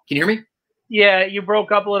 Oh, can you hear me? Yeah, you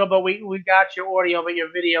broke up a little, but we got your audio, but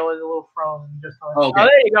your video is a little frozen. Just okay. Oh,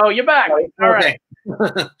 there you go. You're back. All right.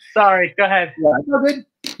 Sorry. Go ahead. Yeah, good.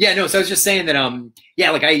 Yeah, no. So I was just saying that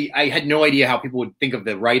yeah, like I had no idea how people would think of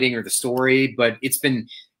the writing or the story, but it's been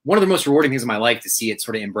one of the most rewarding things in my life to see it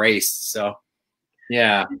sort of embraced. So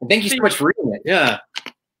yeah, and thank you so much for reading it. Yeah.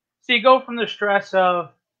 So you go from the stress of,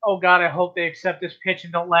 oh God, I hope they accept this pitch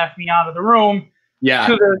and don't laugh me out of the room. Yeah.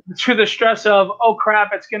 To the stress of, oh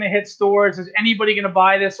crap, it's going to hit stores. Is anybody going to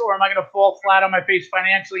buy this, or am I going to fall flat on my face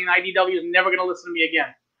financially? And IDW is never going to listen to me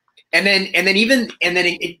again. And then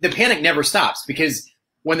the panic never stops, because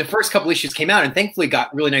when the first couple issues came out and thankfully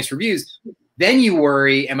got really nice reviews, then you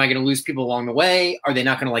worry, am I going to lose people along the way? Are they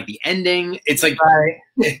not going to like the ending? It's like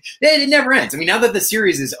it never ends. I mean, now that the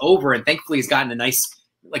series is over and thankfully it's gotten a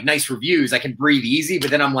nice reviews, I can breathe easy.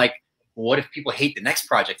 But then I'm like, well, what if people hate the next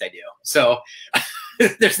project I do? So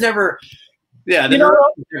there's never,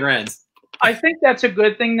 never ends. I think that's a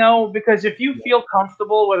good thing though, because if you feel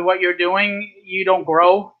comfortable with what you're doing, you don't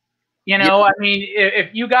grow. You know, yeah. I mean, if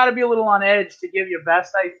you got to be a little on edge to give your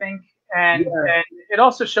best, I think, and it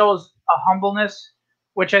also shows a humbleness,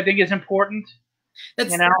 which I think is important.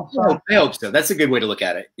 That's, I hope so. That's a good way to look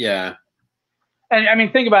at it. Yeah. And I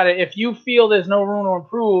mean, think about it. If you feel there's no room to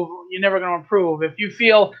improve, you're never going to improve. If you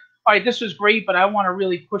feel, all right, this was great, but I want to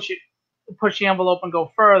really push the envelope and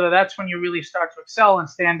go further, that's when you really start to excel and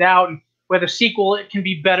stand out. And where the sequel, it can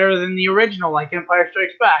be better than the original, like Empire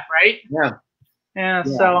Strikes Back, right? Yeah. Yeah.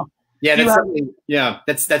 So. Yeah,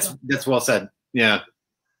 that's well said. Yeah.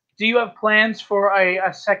 Do you have plans for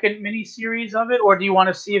a second mini-series of it, or do you want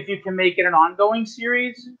to see if you can make it an ongoing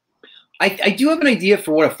series? I do have an idea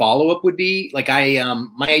for what a follow-up would be. Like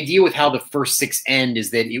my idea with how the first 6 end is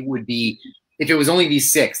that it would be, if it was only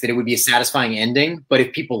these 6, that it would be a satisfying ending. But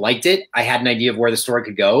if people liked it, I had an idea of where the story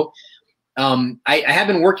could go. I have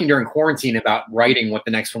been working during quarantine about writing what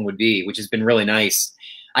the next one would be, which has been really nice.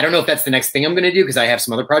 I don't know if that's the next thing I'm going to do, because I have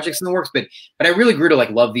some other projects in the works, but I really grew to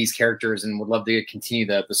like love these characters and would love to continue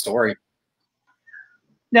the story.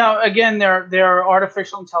 Now, again, they're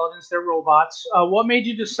artificial intelligence, they're robots. What made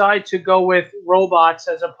you decide to go with robots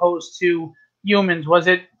as opposed to humans? Was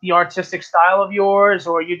it the artistic style of yours,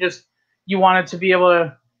 or you wanted to be able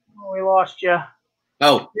to? Oh, we lost you.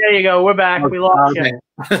 Oh, there you go. We're back. We lost you.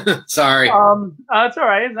 Sorry. That's all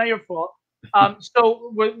right. It's not your fault.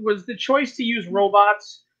 So was the choice to use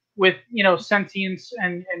robots with, sentience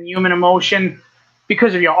and human emotion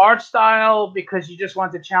because of your art style, because you just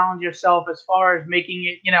want to challenge yourself as far as making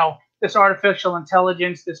it, this artificial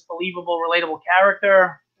intelligence, this believable, relatable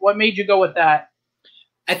character? What made you go with that?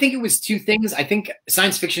 I think it was 2 things. I think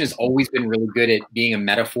science fiction has always been really good at being a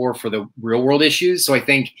metaphor for the real world issues. So I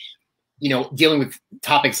think, dealing with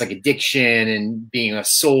topics like addiction and being a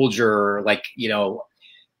soldier, like,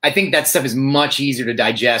 I think that stuff is much easier to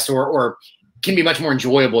digest or can be much more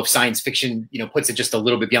enjoyable if science fiction, puts it just a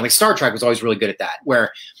little bit beyond. Like Star Trek was always really good at that,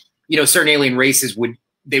 where, certain alien races would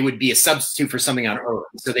be a substitute for something on Earth,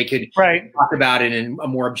 so they could talk about it in a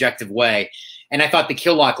more objective way. And I thought the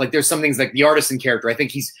Killock, like there's some things like the artisan character, I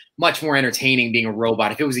think he's much more entertaining being a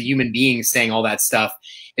robot. If it was a human being saying all that stuff,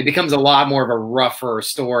 it becomes a lot more of a rougher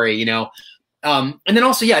story, And then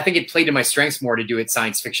also, I think it played to my strengths more to do it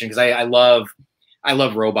science fiction, because I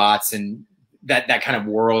love robots and that kind of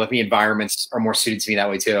world. I think environments are more suited to me that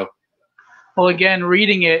way too. Well, again,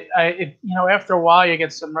 reading it, after a while you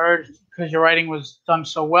get submerged because your writing was done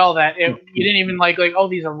so well that you didn't even like, oh,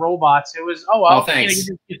 these are robots. It was, oh, well, thanks.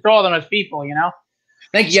 You throw them as people,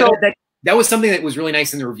 Thank you. So, that was something that was really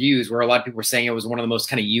nice in the reviews, where a lot of people were saying it was one of the most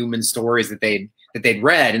kind of human stories that they'd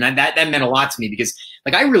read. And that meant a lot to me, because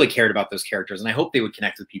like I really cared about those characters and I hope they would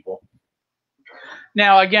connect with people.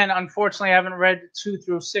 Now, again, unfortunately, I haven't read 2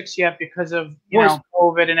 through 6 yet because of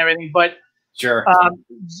COVID and everything. But sure,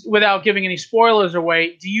 without giving any spoilers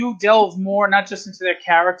away, do you delve more not just into their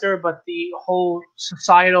character, but the whole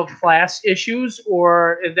societal class issues,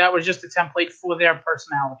 or if that was just a template for their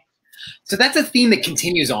personality? So that's a theme that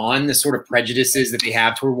continues on, the sort of prejudices that they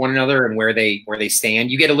have toward one another and where they stand.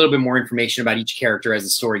 You get a little bit more information about each character as the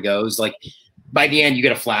story goes. Like by the end, you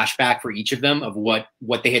get a flashback for each of them of what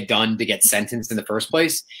they had done to get sentenced in the first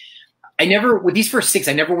place. With these first 6,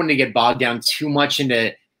 I never wanted to get bogged down too much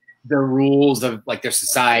into the rules of like their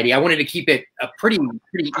society. I wanted to keep it a pretty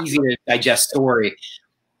easy to digest story.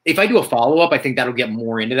 If I do a follow-up, I think that'll get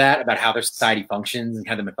more into that, about how their society functions and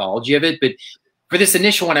kind of the mythology of it. But for this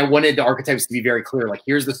initial one, I wanted the archetypes to be very clear. Like,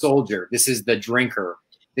 here's the soldier. This is the drinker.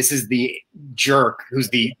 This is the jerk, who's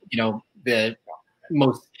the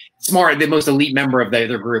most smart, the most elite member of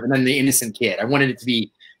their group, and then the innocent kid. I wanted it to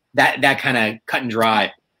be that kind of cut and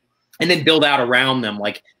dry, and then build out around them.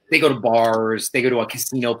 Like they go to bars, they go to a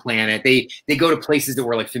casino planet, they go to places that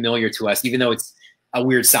were like familiar to us, even though it's a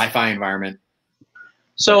weird sci-fi environment.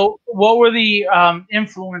 So what were the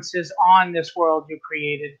influences on this world you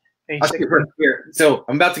created, basically? Here. So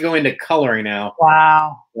I'm about to go into coloring now.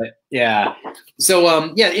 Wow. But yeah.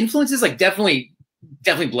 So yeah, influences like definitely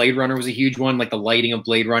Blade Runner was a huge one, like the lighting of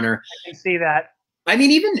Blade Runner. I can see that. I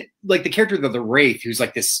mean, even like the character of the Wraith, who's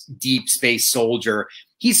like this deep space soldier,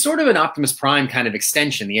 he's sort of an Optimus Prime kind of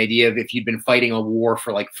extension. The idea of if you'd been fighting a war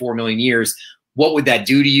for like 4 million years, what would that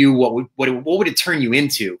do to you? What would it turn you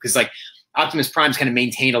into? Because like Optimus Prime's kind of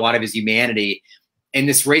maintained a lot of his humanity, and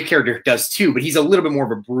this Wraith character does too, but he's a little bit more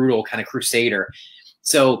of a brutal kind of crusader.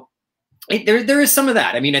 So there is some of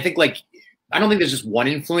that. I mean, I think like, I don't think there's just one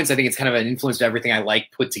influence. I think it's kind of an influence to everything I like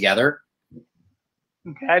put together.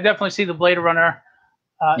 Okay, I definitely see the Blade Runner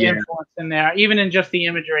influence in there, even in just the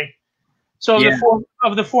imagery. So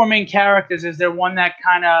of the four main characters, is there one that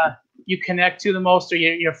kind of you connect to the most, or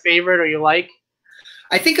your favorite, or you like?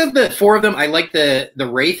 I think of the four of them, I like the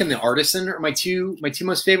Wraith and the Artisan are my two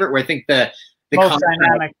most favorite. Where I think the most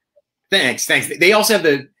dynamic. Thanks. They also have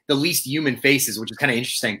the least human faces, which is kind of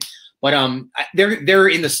interesting. But they're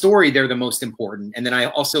in the story, they're the most important. And then I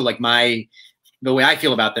also like the way I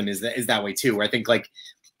feel about them is that way too. Where I think like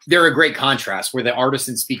they're a great contrast. Where the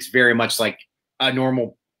Artisan speaks very much like a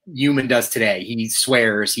normal human does today. He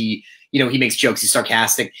swears, he makes jokes, he's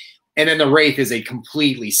sarcastic. And then the Wraith is a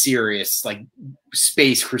completely serious, like,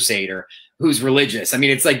 space crusader who's religious. I mean,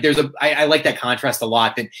 it's like I like that contrast a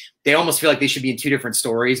lot, that they almost feel like they should be in two different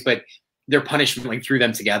stories, but their punishment like threw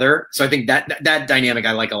them together. So I think that dynamic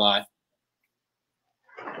I like a lot.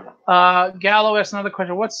 Gallo asked another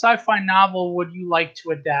question. What sci-fi novel would you like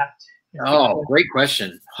to adapt? Oh, great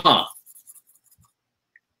question. Huh.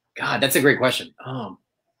 God, that's a great question.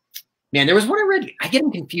 Man, there was one I read. I get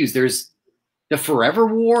them confused. There's the Forever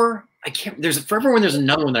War. There's a Forever War, and there's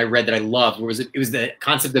another one that I read that I loved. Where it was the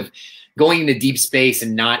concept of going into deep space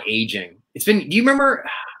and not aging. Do you remember?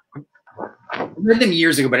 I read them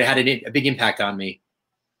years ago, but it had a big impact on me.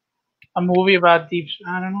 A movie about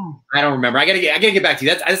I don't know. I don't remember. I gotta get back to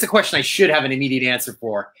you. That's a question I should have an immediate answer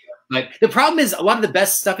for. But the problem is a lot of the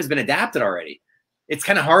best stuff has been adapted already. It's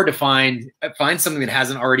kind of hard to find something that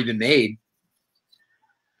hasn't already been made.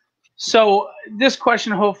 So this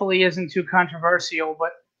question hopefully isn't too controversial,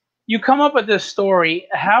 but you come up with this story.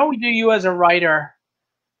 How do you as a writer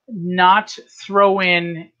not throw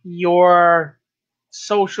in your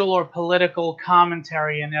social or political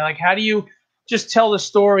commentary in there? Like, how do you just tell the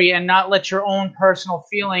story and not let your own personal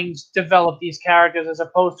feelings develop these characters, as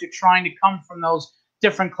opposed to trying to come from those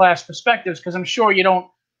different class perspectives? Because I'm sure you don't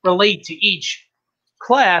relate to each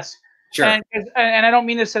class. Sure. And I don't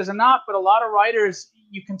mean this as a knock, but a lot of writers,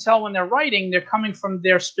 you can tell when they're writing, they're coming from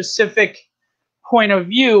their specific point of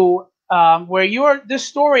view. Where this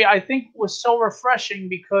story, I think, was so refreshing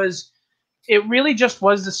because it really just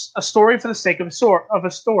was a story for the sake of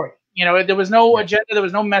a story. You know, there was no agenda, there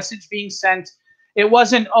was no message being sent. It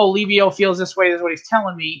wasn't, oh, Livio feels this way, this is what he's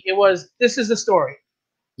telling me. It was, this is the story.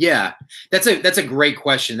 Yeah, that's a great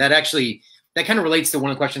question. That kind of relates to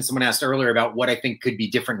one of the questions someone asked earlier about what I think could be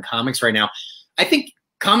different in comics right now. I think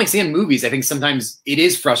comics and movies, I think sometimes it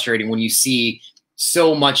is frustrating when you see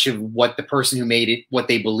so much of what the person who made it, what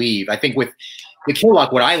they believe. I think with the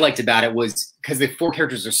Killock, what I liked about it was because the four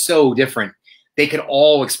characters are so different, they could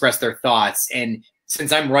all express their thoughts. And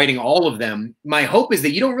since I'm writing all of them, my hope is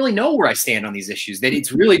that you don't really know where I stand on these issues, that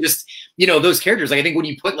it's really just, those characters. Like, I think when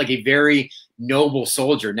you put like a very noble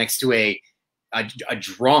soldier next to a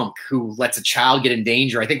drunk who lets a child get in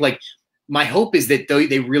danger, I think like my hope is that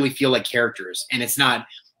they really feel like characters, and it's not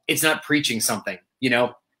preaching something,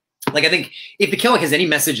 Like, I think if the Killock has any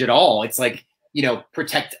message at all, it's like,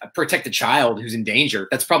 protect a child who's in danger.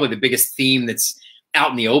 That's probably the biggest theme that's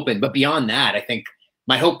out in the open. But beyond that, I think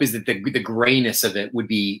my hope is that the grayness of it would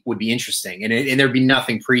be interesting, and there'd be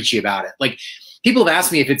nothing preachy about it. Like, people have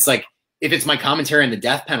asked me if it's my commentary on the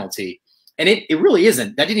death penalty, and it really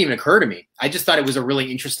isn't. That didn't even occur to me. I just thought it was a really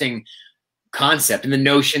interesting concept, and the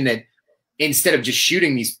notion that instead of just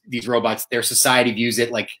shooting these robots, their society views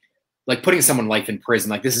it like putting someone life in prison.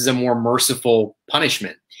 Like, this is a more merciful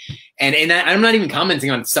punishment. And I'm not even commenting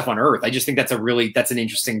on stuff on Earth. I just think that's an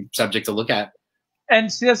interesting subject to look at.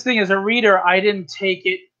 And see, this thing, as a reader, I didn't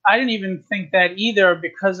even think that either,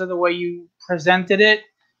 because of the way you presented it.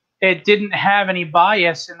 It didn't have any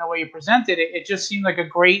bias in the way you presented it. It just seemed like a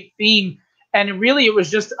great theme. And really, it was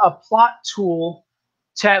just a plot tool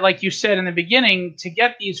to, like you said in the beginning, to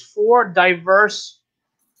get these four diverse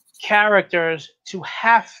characters to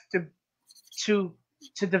have to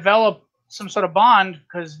develop some sort of bond,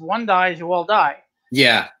 because one dies, you all die.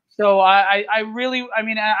 Yeah. So I really, I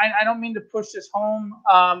mean, I don't mean to push this home,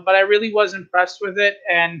 but I really was impressed with it,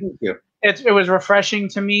 and Thank you. it was refreshing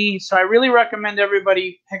to me. So I really recommend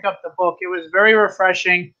everybody pick up the book. It was very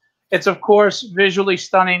refreshing. It's, of course, visually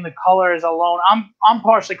stunning. The colors alone. I'm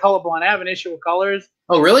partially colorblind. I have an issue with colors.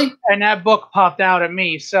 Oh, really? And that book popped out at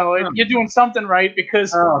me. So you're doing something right,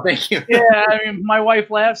 because thank you. yeah, I mean, my wife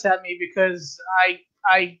laughs at me because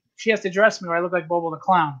she has to dress me or I look like Bobo the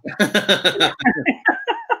Clown.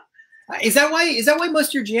 Is that why most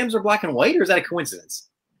of your jams are black and white, or is that a coincidence?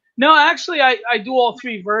 No, actually, I do all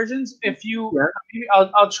three versions. If you,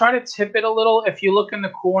 I'll try to tip it a little. If you look in the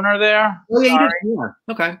corner there, oh yeah, you do.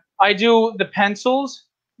 Yeah. Okay. I do the pencils,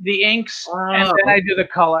 the inks, and then I do the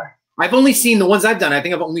color. I've only seen the ones I've done. I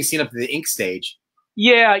think I've only seen up to the ink stage.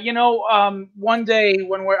 Yeah, you know, one day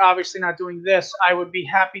when we're obviously not doing this, I would be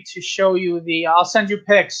happy to show you I'll send you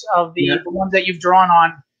pics of the ones that you've drawn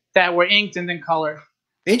on that were inked and then colored.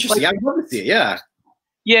 Interesting. I'd love to see it. Yeah.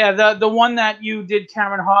 Yeah, the one that you did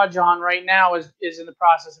Cameron Hodge on right now is in the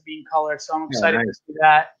process of being colored, so I'm excited to see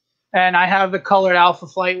that. And I have the colored Alpha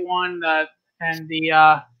Flight one, and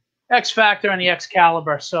the X Factor and the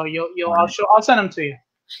Excalibur. So I'll send them to you.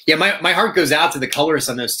 Yeah, my heart goes out to the colorists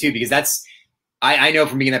on those too, because that's I know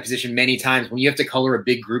from being in that position many times when you have to color a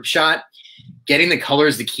big group shot, getting the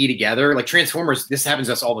colors the key together. Like Transformers, this happens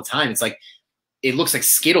to us all the time. It's like it looks like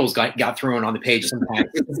Skittles got thrown on the page sometimes.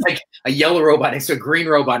 It's like a yellow robot next to a green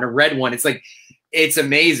robot and a red one. It's like it's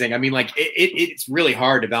amazing. I mean, like it's really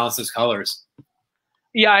hard to balance those colors.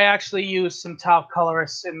 Yeah, I actually use some top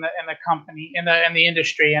colorists in the company in the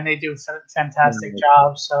industry, and they do a fantastic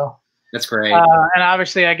job. So that's great. And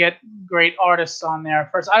obviously, I get great artists on there.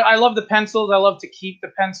 First, I love the pencils. I love to keep the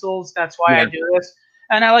pencils. That's why I do this,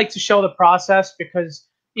 and I like to show the process, because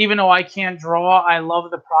even though I can't draw, I love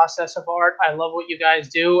the process of art. I love what you guys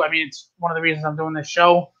do. I mean, it's one of the reasons I'm doing this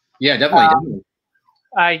show. Yeah, definitely.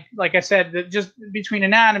 Like I said, just between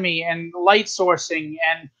anatomy and light sourcing,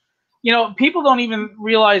 and you know, people don't even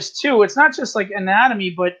realize too, it's not just like anatomy,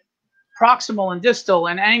 but proximal and distal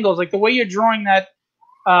and angles. Like the way you're drawing that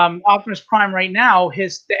Optimus Prime right now,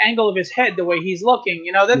 the angle of his head, the way he's looking,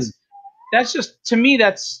 you know, that's just, to me,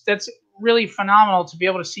 that's really phenomenal to be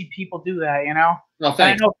able to see people do that, you know. Well,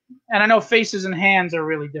 thanks. And I know faces and hands are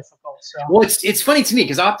really difficult. So. Well, it's funny to me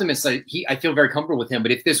because Optimus, I feel very comfortable with him,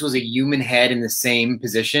 but if this was a human head in the same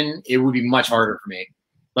position, it would be much harder for me.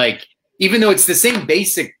 Like, even though it's the same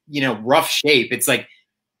basic, you know, rough shape, it's like,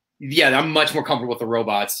 yeah, I'm much more comfortable with the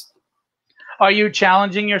robots. Are you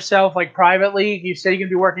challenging yourself, like, privately? You say you're going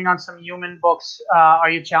to be working on some human books.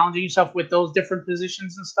 Are you challenging yourself with those different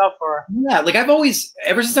positions and stuff? Or yeah, like I've always,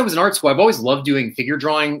 ever since I was in art school, I've always loved doing figure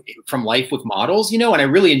drawing from life with models, you know, and I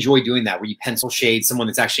really enjoy doing that, where you pencil shade someone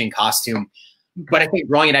that's actually in costume. But I think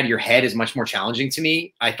drawing it out of your head is much more challenging to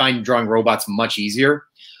me. I find drawing robots much easier.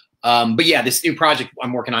 But yeah, this new project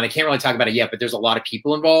I'm working on, I can't really talk about it yet, but there's a lot of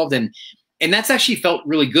people involved, and that's actually felt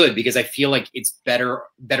really good because I feel like it's better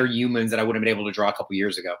humans that I would have been able to draw a couple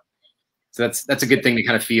years ago. So that's a good thing to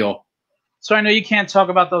kind of feel. So I know you can't talk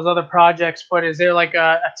about those other projects, but is there like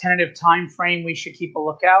a tentative time frame we should keep a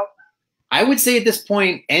lookout? I would say at this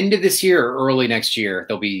point, end of this year or early next year,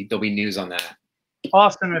 there'll be news on that.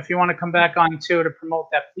 Awesome. If you want to come back on too to promote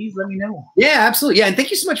that, please let me know. Yeah, absolutely. Yeah, and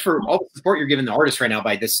thank you so much for all the support you're giving the artists right now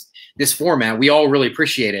by this format. We all really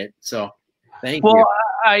appreciate it. So thank you.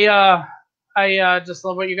 Well, I just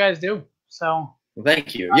love what you guys do. So well,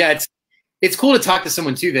 thank you. Yeah, it's cool to talk to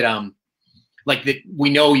someone too that like that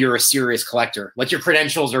we know you're a serious collector. Like your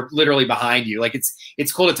credentials are literally behind you. Like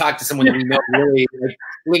it's cool to talk to someone that we know really like,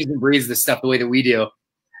 lives and breathes this stuff the way that we do.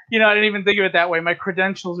 You know, I didn't even think of it that way. My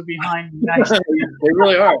credentials are behind me. They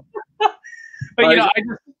really are. But you know,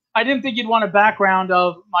 I didn't think you'd want a background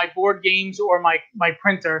of my board games or my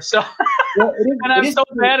printer. So, well, and I'm so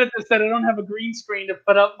bad at this that I don't have a green screen to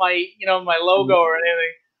put up my my logo or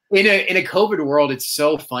anything. In a COVID world, it's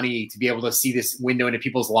so funny to be able to see this window into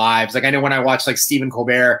people's lives. Like I know when I watch like Stephen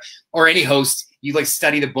Colbert or any host, you like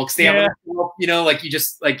study the books they have. You know, like you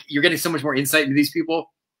just like you're getting so much more insight into these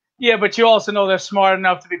people. Yeah, but you also know they're smart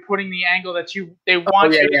enough to be putting the angle that they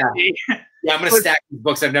want you to be. Yeah, I'm going to stack these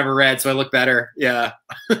books I've never read, so I look better. Yeah.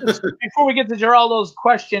 Before we get to Geraldo's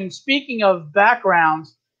question, speaking of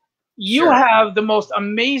backgrounds, you have the most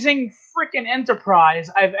amazing freaking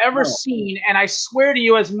enterprise I've ever seen, and I swear to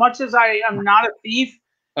you, as much as I am not a thief,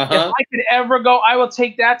 if I could ever go, I will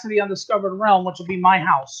take that to the undiscovered realm, which will be my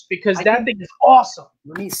house, because that thing is awesome.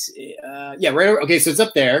 Let me see. Yeah, right over, okay, so it's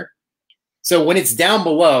up there. So when it's down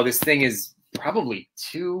below, this thing is probably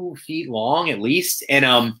 2 feet long at least.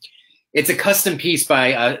 And it's a custom piece by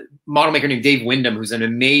a model maker named Dave Wyndham, who's an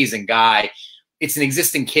amazing guy. It's an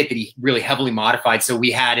existing kit that he really heavily modified. So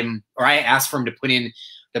we had him, or I asked for him to put in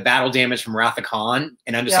the battle damage from Wrath of Khan.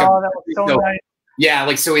 And I'm just that was so nice. Yeah,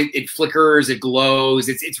 like, so it flickers, it glows.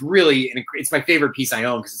 It's really, it's my favorite piece I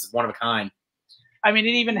own because it's one of a kind. I mean, it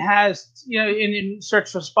even has, you know, in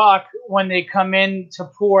Search for Spock, when they come in to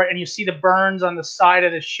port and you see the burns on the side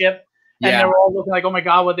of the ship, and they're all looking like, oh my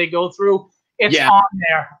God, what they go through. It's on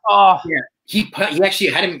there. Oh, yeah. He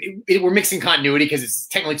actually had him. We're mixing continuity because it's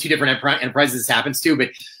technically 2 different enterprises this happens to, but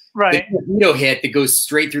the torpedo hit that goes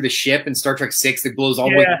straight through the ship in Star Trek VI that blows all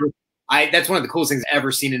the way through. That's one of the coolest things I've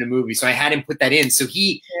ever seen in a movie. So I had him put that in. So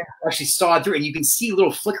he actually saw it through, and you can see a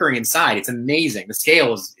little flickering inside. It's amazing. The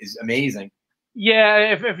scale is amazing.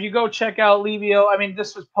 Yeah, if you go check out Livio, I mean,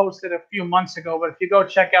 this was posted a few months ago, but if you go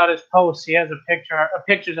check out his post, he has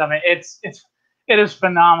pictures of it. It is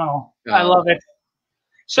phenomenal. I love it.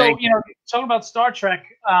 So, you know, talking about Star Trek,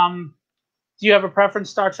 do you have a preference,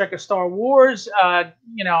 Star Trek or Star Wars?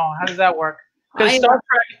 You know, how does that work? Because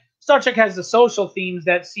Star Trek has the social themes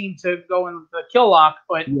that seem to go in the kill lock,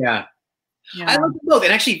 but yeah, you know. I love both.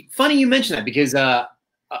 And actually, funny you mention that because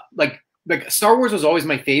like Star Wars was always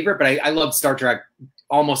my favorite, but I loved Star Trek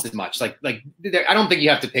almost as much. Like I don't think you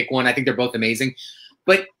have to pick one. I think they're both amazing.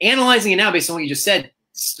 But analyzing it now, based on what you just said,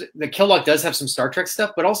 the kill lock does have some Star Trek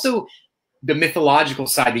stuff, but also the mythological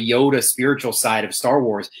side, the Yoda spiritual side of Star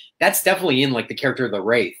Wars. That's definitely in like the character of the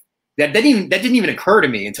Wraith. That didn't even occur to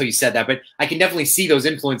me until you said that, but I can definitely see those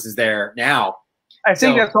influences there now. I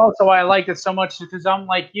think that's also why I liked it so much, because I'm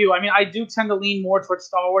like you. I mean, I do tend to lean more towards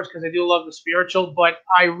Star Wars because I do love the spiritual, but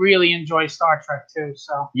I really enjoy Star Trek too.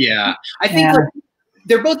 So yeah, I think like,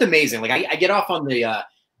 they're both amazing. Like I get off on the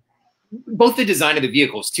both the design of the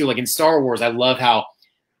vehicles too. Like in Star Wars, I love how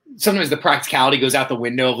sometimes the practicality goes out the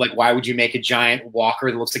window of like, why would you make a giant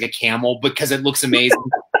walker that looks like a camel? Because it looks amazing.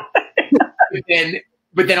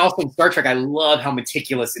 But then also in Star Trek, I love how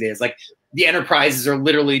meticulous it is. Like the Enterprises are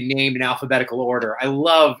literally named in alphabetical order. I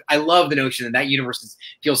love the notion that universe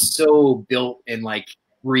feels so built and like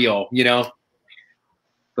real, you know?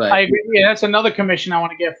 But I agree. Yeah, that's another commission I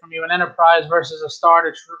want to get from you: an Enterprise versus a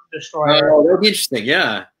Star Destroyer. Oh, that would be interesting.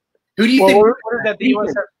 Yeah. Who do you think? What is that? The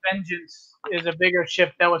USS Vengeance is a bigger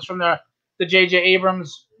ship that was from the J.J.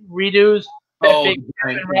 Abrams redos.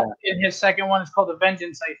 In his second one, it's called the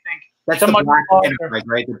Vengeance, I think. That's the Black Enterprise,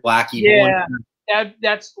 right? The Black evil one.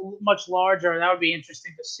 That's much larger. That would be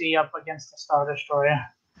interesting to see up against the Star Destroyer.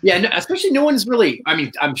 Yeah, especially no one's really. I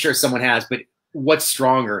mean, I'm sure someone has, but what's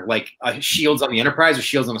stronger, like shields on the Enterprise or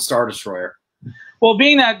shields on a Star Destroyer? Well,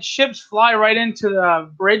 being that ships fly right into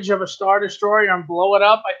the bridge of a Star Destroyer and blow it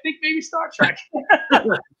up, I think maybe Star Trek.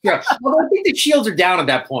 Yeah, well, I think the shields are down at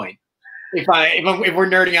that point. If we're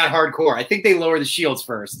nerding out hardcore, I think they lower the shields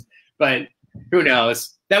first, but who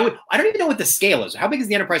knows? I don't even know what the scale is. How big is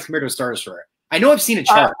the Enterprise compared to a Star Destroyer? I know I've seen a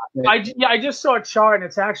chart. I just saw a chart, and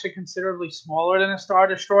it's actually considerably smaller than a Star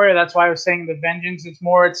Destroyer. That's why I was saying the Vengeance is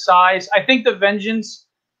more its size. I think the Vengeance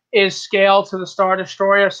is scaled to the Star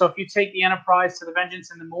Destroyer. So if you take the Enterprise to the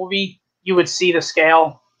Vengeance in the movie, you would see the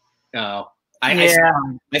scale. Oh, I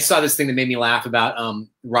saw this thing that made me laugh about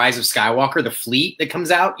Rise of Skywalker, the fleet that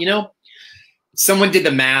comes out. You know, someone did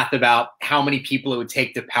the math about how many people it would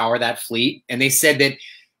take to power that fleet, and they said that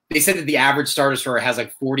the average Star Destroyer has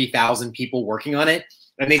like 40,000 people working on it.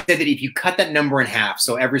 And they said that if you cut that number in half,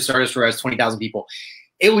 so every Star Destroyer has 20,000 people,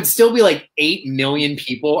 it would still be like 8 million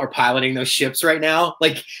people are piloting those ships right now.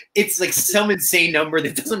 Like, it's like some insane number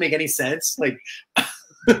that doesn't make any sense. Like,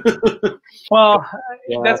 well,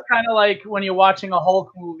 that's kind of like when you're watching a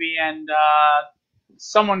Hulk movie and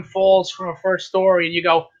someone falls from a first story and you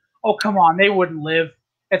go, oh, come on, they wouldn't live.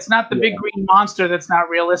 It's not the big green monster that's not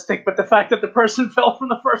realistic, but the fact that the person fell from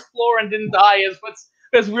the first floor and didn't die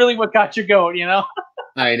is really what got you going, you know?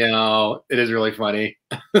 I know. It is really funny.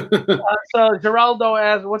 So Geraldo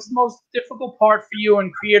asks, what's the most difficult part for you in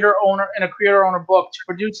a creator owner book? To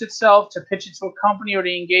produce itself, to pitch it to a company, or to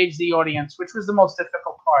engage the audience? Which was the most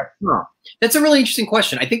difficult part? That's a really interesting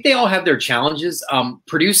question. I think they all have their challenges.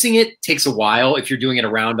 Producing it takes a while if you're doing it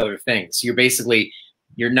around other things. You're basically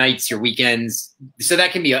your nights, your weekends. So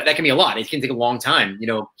that can be a lot. It can take a long time, you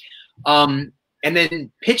know. And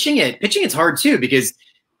then pitching it's hard too, because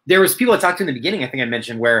there was people I talked to in the beginning, I think I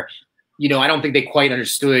mentioned, where, you know, I don't think they quite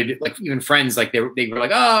understood, like even friends, like they were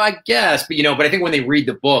like, oh, I guess, but, you know, but I think when they read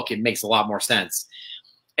the book, it makes a lot more sense.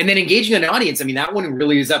 And then engaging an audience, I mean, that one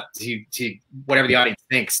really is up to whatever the audience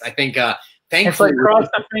thinks. I think thankfully, it's like cross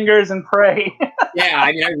the fingers and pray. yeah,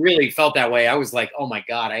 I mean, I really felt that way. I was like, oh my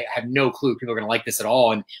God, I have no clue people are going to like this at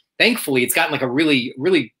all. And thankfully, it's gotten like a really,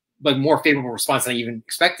 really like more favorable response than I even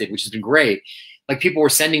expected, which has been great. Like people were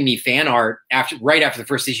sending me fan art right after the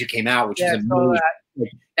first issue came out, which was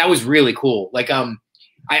amazing. That was really cool. Like,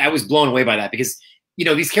 I was blown away by that because, you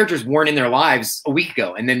know, these characters weren't in their lives a week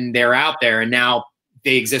ago, and then they're out there, and now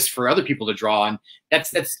they exist for other people to draw, and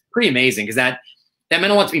that's pretty amazing because that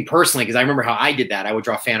meant a lot to me personally because I remember how I did that. I would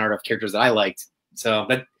draw fan art of characters that I liked. So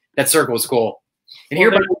that circle was cool. And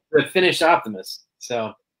here the finished Optimus.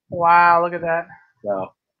 So wow, look at that.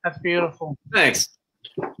 So that's beautiful. Thanks.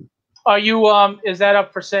 Are you is that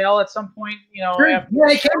up for sale at some point? You know, sure.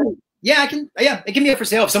 I can. It can be up for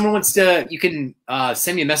sale. If someone wants to, you can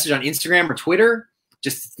send me a message on Instagram or Twitter.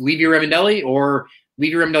 Just Livio Ramondelli or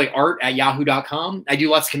Livio Ramondelli art at yahoo.com. I do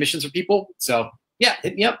lots of commissions for people. So yeah,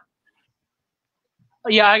 hit me up.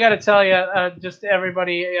 Yeah, I got to tell you, just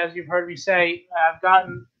everybody, as you've heard me say, I've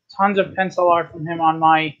gotten tons of pencil art from him on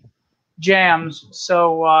my jams,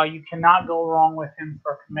 so you cannot go wrong with him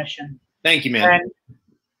for commission. Thank you, man.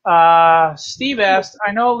 And Steve asked,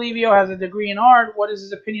 I know Livio has a degree in art. What is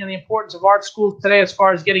his opinion on the importance of art schools today as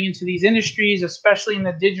far as getting into these industries, especially in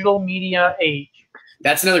the digital media age?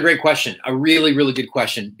 That's another great question. A really, really good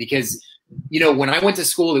question because, you know, when I went to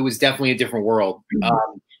school, it was definitely a different world.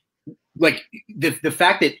 Like the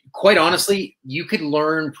fact that, quite honestly, you could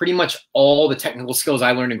learn pretty much all the technical skills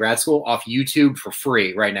I learned in grad school off YouTube for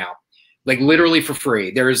free right now, like literally for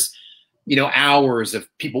free. There's, you know, hours of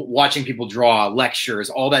people watching people draw, lectures,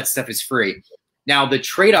 all that stuff is free. Now, the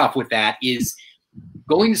trade-off with that is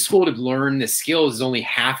going to school to learn the skills is only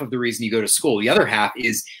half of the reason you go to school. The other half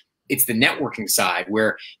is it's the networking side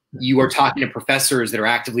where you are talking to professors that are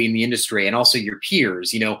actively in the industry and also your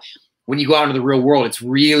peers. You know, when you go out into the real world, it's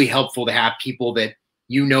really helpful to have people that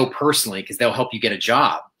you know personally because they'll help you get a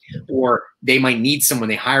job, or they might need someone,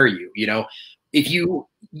 they hire you. You know, if you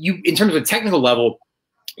in terms of a technical level,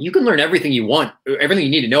 you can learn everything you want, everything you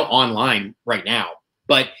need to know online right now.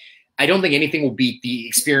 But I don't think anything will beat the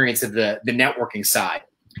experience of the networking side.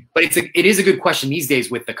 But it is a good question these days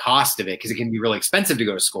with the cost of it because it can be really expensive to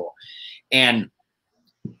go to school. And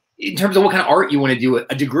in terms of what kind of art you want to do,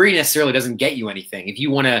 a degree necessarily doesn't get you anything. If you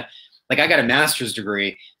want to, like I got a master's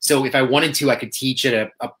degree, so if I wanted to, I could teach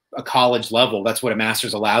at a college level. That's what a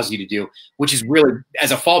master's allows you to do, which is really,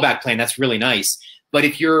 as a fallback plan, that's really nice. But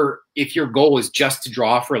if your goal is just to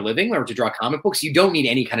draw for a living or to draw comic books, you don't need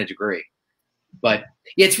any kind of degree. But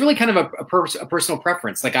yeah, it's really kind of a personal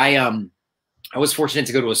preference. Like I was fortunate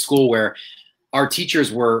to go to a school where our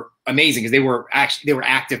teachers were amazing because they were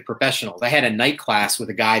active professionals. I had a night class with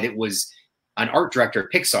a guy that was an art director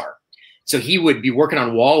at Pixar. So he would be working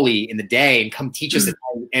on WALL-E in the day and come teach us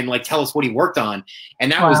and like tell us what he worked on. And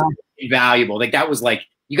that was invaluable. Like that was like,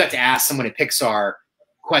 you got to ask someone at Pixar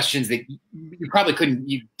questions that you definitely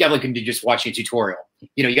couldn't do just watching a tutorial.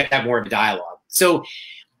 You know, you got to have more of a dialogue. So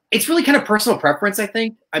it's really kind of personal preference, I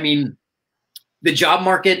think. I mean, the job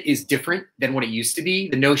market is different than what it used to be.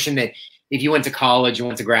 The notion that if you went to college, you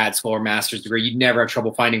went to grad school or master's degree, you'd never have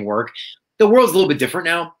trouble finding work. The world's a little bit different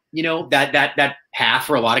now. You know, that path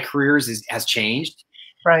for a lot of careers has changed.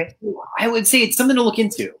 Right. I would say it's something to look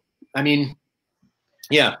into. I mean,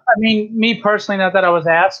 yeah. I mean, me personally, not that I was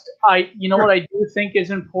asked, you know what I do think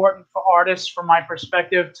is important for artists, from my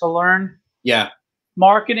perspective, to learn? Yeah.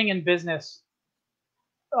 Marketing and business.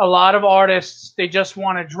 A lot of artists, they just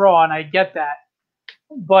want to draw, and I get that.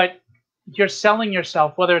 But you're selling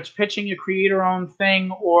yourself, whether it's pitching your creator-owned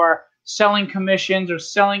thing or selling commissions or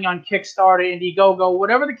selling on Kickstarter, Indiegogo,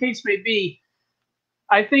 whatever the case may be.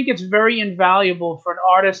 I think it's very invaluable for an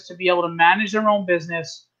artist to be able to manage their own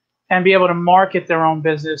business and be able to market their own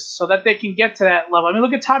business so that they can get to that level. I mean,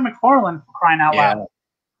 look at Todd McFarlane, for crying out loud.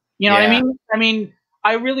 You know what I mean? I mean,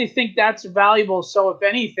 I really think that's valuable. So if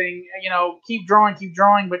anything, you know, keep drawing,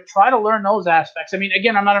 but try to learn those aspects. I mean,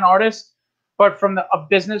 again, I'm not an artist, but from a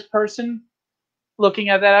business person looking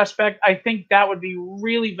at that aspect, I think that would be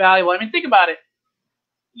really valuable. I mean, think about it.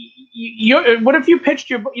 What if you pitched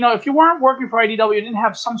your, you know, if you weren't working for IDW, you didn't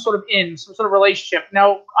have some sort of relationship.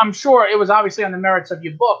 Now, I'm sure it was obviously on the merits of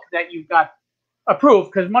your book that you got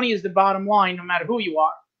approved, because money is the bottom line no matter who you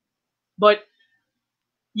are. But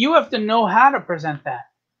you have to know how to present that.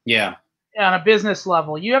 Yeah. On a business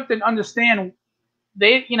level, you have to understand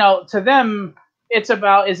you know, to them, it's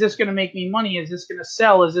about, is this going to make me money? Is this going to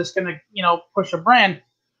sell? Is this going to, you know, push a brand?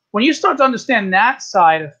 When you start to understand that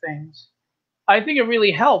side of things, I think it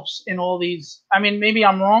really helps in all these. I mean, maybe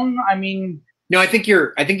I'm wrong. I mean, no, I think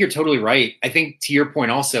you're totally right. I think, to your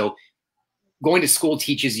point, also, going to school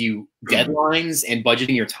teaches you deadlines and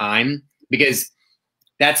budgeting your time. because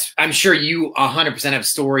I'm sure you 100% have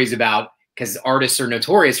stories about, because artists are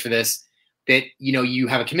notorious for this, that, you know, you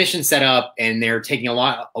have a commission set up and they're taking a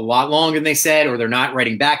lot longer than they said, or they're not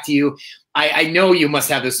writing back to you. I know you must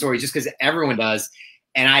have those stories just because everyone does.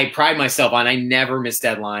 And I pride myself on, I never miss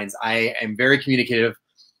deadlines. I am very communicative.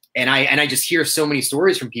 And I just hear so many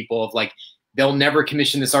stories from people of like, they'll never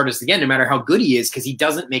commission this artist again, no matter how good he is, because he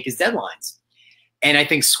doesn't make his deadlines. And I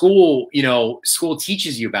think school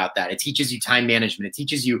teaches you about that. It teaches you time management. It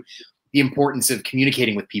teaches you the importance of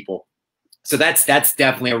communicating with people. So that's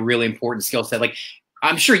definitely a really important skill set. Like,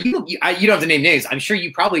 I'm sure you don't have to name names. I'm sure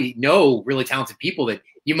you probably know really talented people that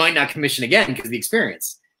you might not commission again because of the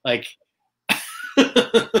experience. Like,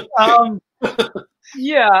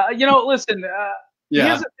 yeah, you know, listen,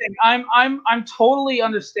 here's the thing. I'm totally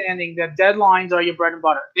understanding that deadlines are your bread and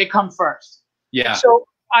butter. They come first. Yeah. So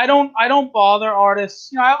I don't bother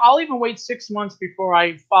artists. You know, I'll even wait 6 months before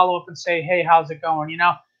I follow up and say, hey, how's it going? You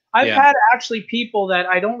know, I've had actually people that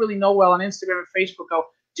I don't really know well on Instagram and Facebook go,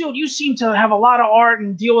 dude, you seem to have a lot of art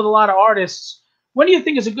and deal with a lot of artists. When do you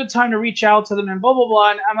think is a good time to reach out to them and blah, blah,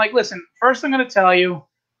 blah? And I'm like, listen, first I'm going to tell you,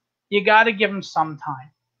 you got to give them some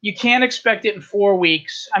time. You can't expect it in 4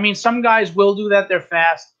 weeks. I mean, some guys will do that. They're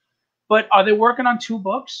fast. But are they working on 2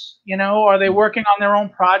 books? You know, are they working on their own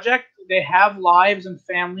project? They have lives and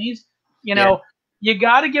families. You know, you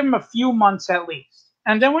got to give them a few months at least.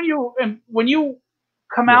 And then when you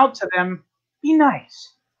come out to them, be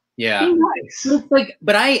nice. Yeah. Be nice. Like,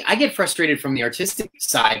 but I get frustrated from the artistic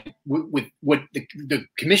side with what the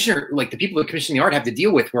commissioner, like the people that commission the art, have to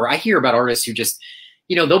deal with, where I hear about artists who just,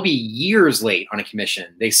 you know, they'll be years late on a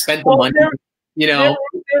commission. They spent the money, you know.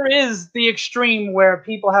 There is the extreme where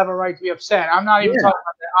people have a right to be upset. I'm not even talking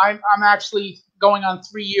about that. I'm actually going on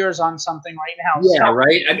 3 years on something right now. Yeah, so.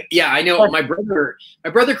 Right. I know. My brother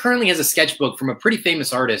currently has a sketchbook from a pretty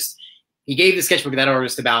famous artist. He gave the sketchbook to that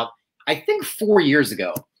artist about, I think, 4 years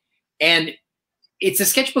ago. And it's a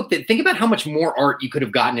sketchbook that, think about how much more art you could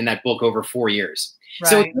have gotten in that book over 4 years. Right.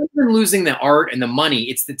 So it's not even losing the art and the money.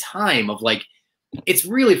 It's the time of, like, it's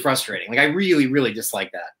really frustrating. Like, I really, really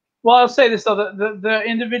dislike that. Well, I'll say this, though. The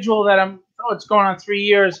individual that it's going on 3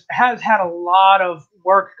 years, has had a lot of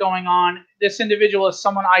work going on. This individual is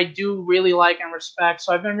someone I do really like and respect.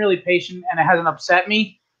 So I've been really patient, and it hasn't upset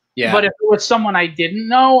me. Yeah. But if it was someone I didn't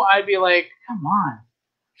know, I'd be like, come on.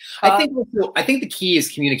 I think the key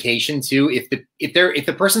is communication too. If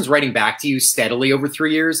the person's writing back to you steadily over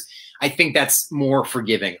 3 years, I think that's more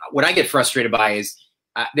forgiving. What I get frustrated by is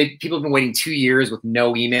people have been waiting 2 years with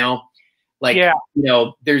no email. Like, you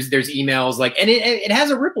know, there's emails like, and it has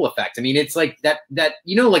a ripple effect. I mean, it's like that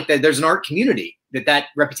you know, like there's an art community that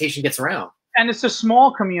reputation gets around. And it's a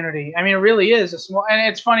small community. I mean, it really is a small. And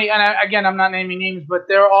it's funny. And again, I'm not naming names, but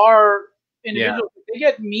there are individuals, they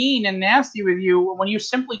get mean and nasty with you when you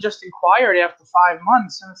simply just inquired after 5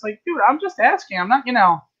 months. And it's like, dude, I'm just asking. I'm not, you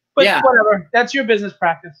know, but whatever. That's your business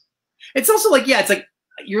practice. It's also like, it's like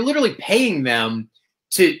you're literally paying them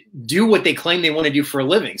to do what they claim they want to do for a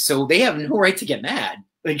living. So they have no right to get mad.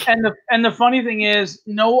 Like, and the funny thing is,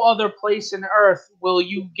 no other place in Earth will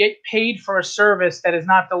you get paid for a service that is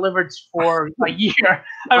not delivered for a year.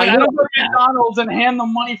 I mean, I don't go to McDonald's and hand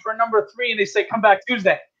them money for number 3 and they say, come back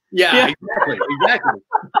Tuesday. Yeah. Exactly.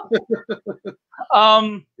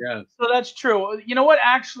 So that's true. You know what?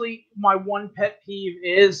 Actually, my one pet peeve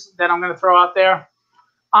is that I'm going to throw out there.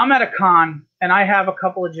 I'm at a con and I have a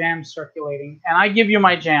couple of jams circulating, and I give you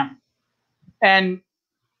my jam, and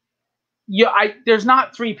there's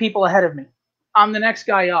not 3 people ahead of me. I'm the next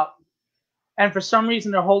guy up, and for some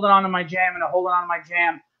reason they're holding on to my jam and they're holding on to my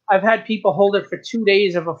jam. I've had people hold it for 2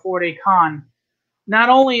 days of a 4-day con. Not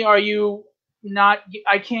only are you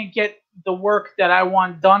I can't get the work that I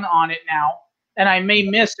want done on it now, and I may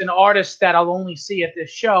miss an artist that I'll only see at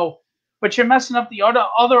this show, but you're messing up the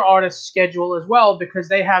other artist's schedule as well, because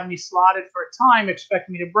they have me slotted for a time,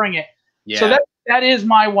 expecting me to bring it. Yeah. So that is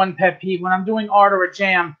my one pet peeve when I'm doing art or a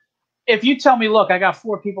jam. If you tell me, look, I got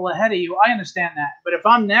 4 people ahead of you, I understand that. But if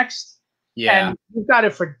I'm next and you've got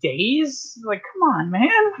it for days, like, come on, man,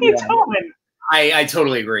 what are you doing? I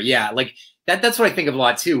totally agree. Yeah, like that's what I think of a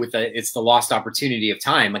lot too. With it's the lost opportunity of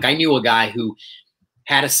time. Like, I knew a guy who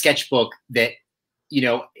had a sketchbook that, you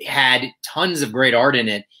know, had tons of great art in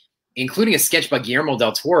it, including a sketch by Guillermo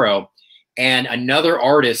del Toro, and another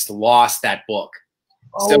artist lost that book.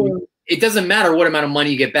 So it doesn't matter what amount of money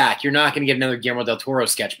you get back. You're not going to get another Guillermo del Toro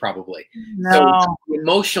sketch probably. No. So the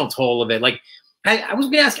emotional toll of it. Like, I was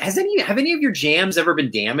going to ask, have any of your jams ever been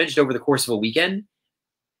damaged over the course of a weekend?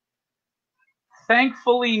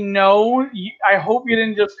 Thankfully, no. I hope you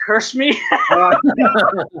didn't just curse me. But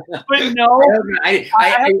no.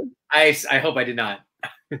 I hope I did not.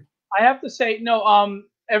 I have to say, no,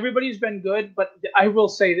 everybody's been good, but I will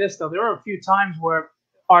say this, though. There are a few times where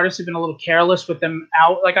artists have been a little careless with them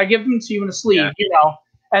out. Like, I give them to you in a sleeve, you know,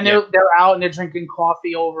 and they're out and they're drinking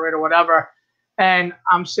coffee over it or whatever. And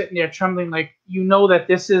I'm sitting there trembling like, you know that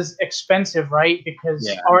this is expensive, right?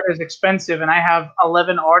 Because art is expensive, and I have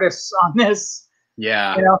 11 artists on this.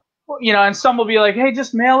 Yeah. You know, and some will be like, hey,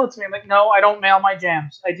 just mail it to me. I'm like, no, I don't mail my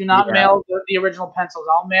jams. I do not mail the original pencils.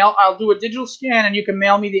 I'll do a digital scan, and you can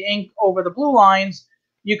mail me the ink over the blue lines.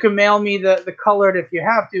 You can mail me the colored if you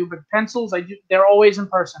have to, but pencils, they're always in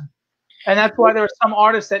person. And that's why there are some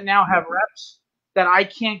artists that now have reps that I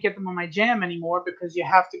can't get them on my jam anymore, because you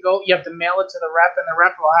have to mail it to the rep, and the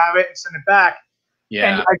rep will have it and send it back.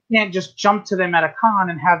 Yeah. And I can't just jump to them at a con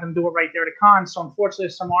and have them do it right there at a con. So unfortunately,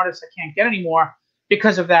 some artists I can't get anymore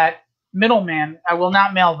because of that middleman. I will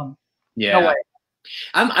not mail them. Yeah. No way.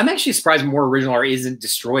 I'm actually surprised more original art isn't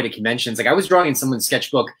destroyed at conventions. Like, I was drawing in someone's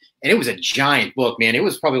sketchbook, and it was a giant book, man. It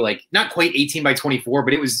was probably like not quite 18 by 24,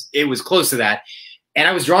 but it was close to that. And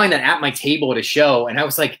I was drawing that at my table at a show, and I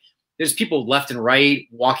was like, there's people left and right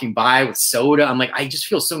walking by with soda. I'm like, I just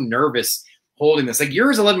feel so nervous holding this. Like,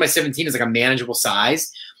 yours 11 by 17 is like a manageable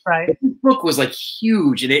size. Right. But this book was like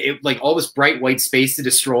huge, and it like all this bright white space to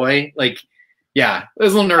destroy. Like, yeah, it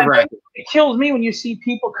was a little nerve-wracking. It kills me when you see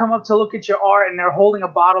people come up to look at your art and they're holding a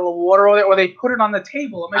bottle of water, or they put it on the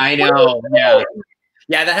table. Like, I know, yeah.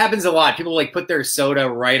 Yeah, that happens a lot. People like put their soda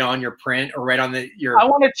right on your print or right on your. I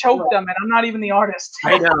want to choke them, and I'm not even the artist.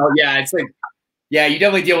 I know, yeah. It's like, yeah, you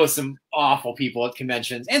definitely deal with some awful people at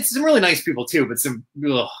conventions, and some really nice people too, but some,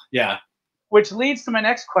 ugh, yeah. Which leads to my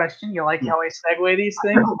next question. You like how I segue these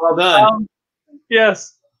things? Well done.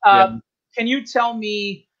 Yes. Can you tell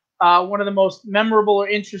me one of the most memorable or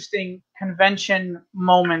interesting convention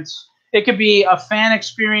moments? It could be a fan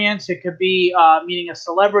experience. It could be meeting a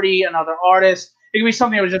celebrity, another artist. It could be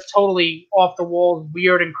something that was just totally off the walls,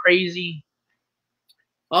 weird and crazy.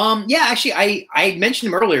 Yeah, actually, I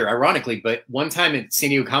mentioned him earlier, ironically, but one time at San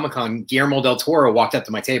Diego Comic-Con, Guillermo del Toro walked up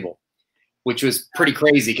to my table, which was pretty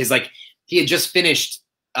crazy because, like, he had just finished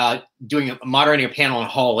moderating a panel in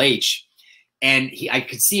Hall H, and I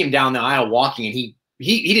could see him down the aisle walking, and he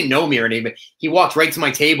didn't know me or anything, but he walked right to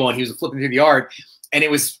my table, and he was flipping through the art, and it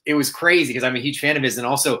was crazy because I'm a huge fan of his, and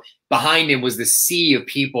also behind him was this sea of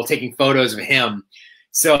people taking photos of him.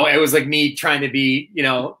 So it was like me trying to be, you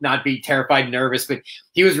know, not be terrified and nervous, but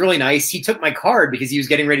he was really nice. He took my card because he was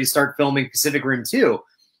getting ready to start filming Pacific Rim 2.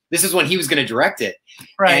 This is when he was going to direct it.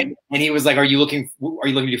 Right. And he was like, are you looking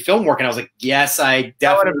to do film work? And I was like, yes, I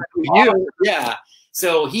definitely do. Yeah.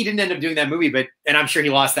 So he didn't end up doing that movie, and I'm sure he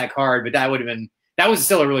lost that card, but that was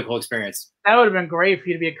still a really cool experience. That would have been great for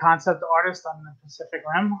you to be a concept artist on the Pacific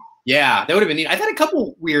Rim. Yeah, that would have been neat. I've had a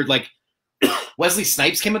couple weird, like, Wesley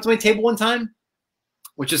Snipes came up to my table one time,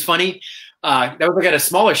 which is funny. That was like at a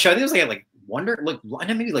smaller show. I think it was like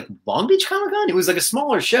at maybe like Long Beach Comic Con. It was like a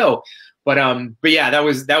smaller show, but yeah, that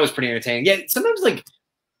was pretty entertaining. Yeah, sometimes like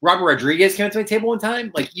Robert Rodriguez came up to my table one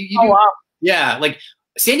time. Like wow. Yeah, like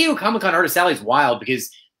San Diego Comic Con Artist Alley is wild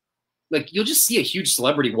because like you'll just see a huge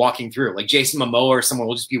celebrity walking through, like Jason Momoa or someone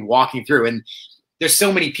will just be walking through, and there's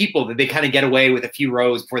so many people that they kind of get away with a few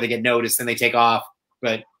rows before they get noticed and they take off.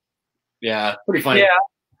 But yeah, pretty funny. Yeah,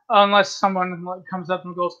 unless someone like comes up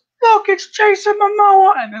and goes, "Look, it's Jason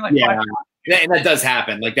Momoa," and then like, yeah, and that does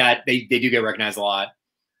happen. Like that, they do get recognized a lot.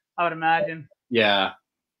 I would imagine. Yeah.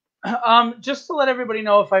 Just to let everybody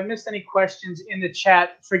know, if I missed any questions in the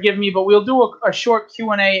chat, forgive me, but we'll do a short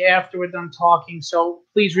Q&A after we're done talking, so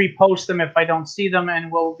please repost them if I don't see them,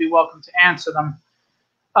 and we'll be welcome to answer them.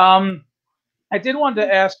 I did want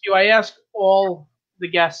to ask you, I asked all the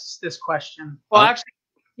guests this question. Well, actually,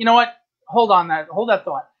 you know what? Hold that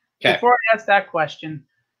thought. Okay. Before I ask that question,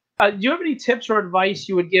 do you have any tips or advice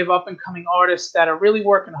you would give up-and-coming artists that are really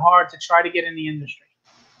working hard to try to get in the industry?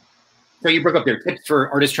 So you broke up there. Tips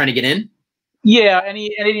for artists trying to get in? Yeah.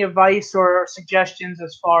 Any advice or suggestions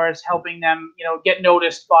as far as helping them, you know, get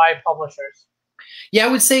noticed by publishers? Yeah, I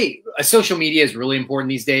would say social media is really important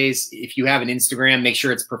these days. If you have an Instagram, make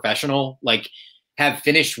sure it's professional. Like, have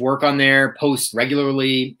finished work on there, post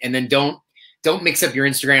regularly, and then don't mix up your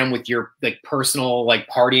Instagram with your like personal like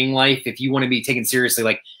partying life. If you want to be taken seriously,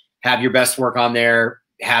 like have your best work on there.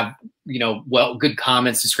 Have, you know, good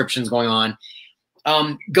comments, descriptions going on.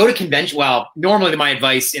 Go to convention. Well, normally my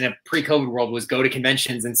advice in a pre-COVID world was go to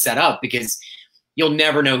conventions and set up, because you'll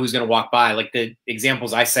never know who's going to walk by. Like the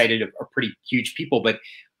examples I cited are pretty huge people, but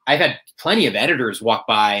I've had plenty of editors walk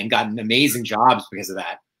by and gotten amazing jobs because of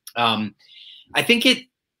that. I think it,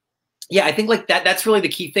 yeah, I think like that's really the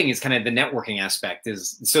key thing is kind of the networking aspect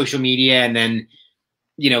is social media, and then,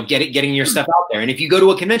 you know, getting your stuff out there. And if you go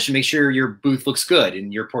to a convention, make sure your booth looks good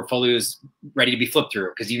and your portfolio is ready to be flipped through,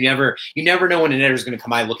 because you never know when an editor is going to come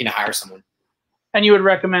by looking to hire someone. And you would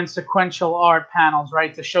recommend sequential art panels,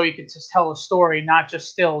 right? To show you could just tell a story, not just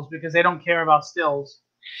stills, because they don't care about stills.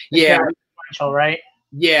 They care about sequential, right?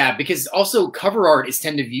 Yeah, because also cover art is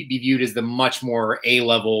tend to be viewed as the much more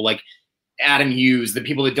A-level, like Adam Hughes, the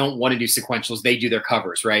people that don't want to do sequentials, they do their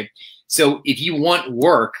covers, right? So if you want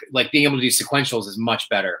work, like being able to do sequentials is much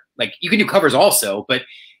better. Like you can do covers also, but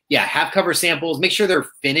yeah, have cover samples, make sure they're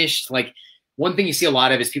finished. Like one thing you see a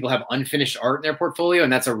lot of is people have unfinished art in their portfolio,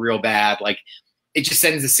 and that's a real bad, like it just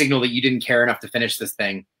sends a signal that you didn't care enough to finish this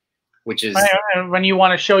thing, which is when you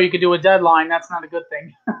want to show you could do a deadline, that's not a good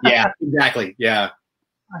thing. Yeah, exactly. Yeah.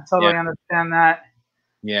 I totally understand that.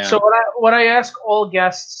 Yeah. So what I ask all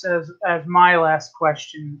guests as my last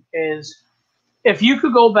question is, if you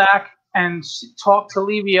could go back and talk to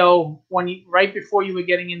Livio right before you were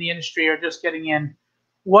getting in the industry or just getting in,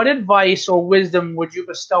 what advice or wisdom would you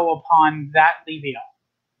bestow upon that Livio?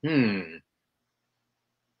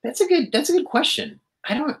 That's a good question.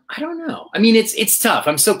 I don't know. I mean, it's tough.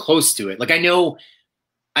 I'm so close to it. Like I know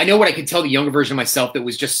what I could tell the younger version of myself that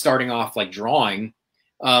was just starting off like drawing.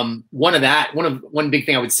 One big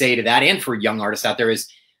thing I would say to that, and for young artists out there, is,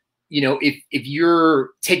 you know, if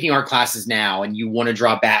you're taking art classes now and you want to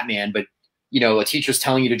draw Batman, but you know, a teacher's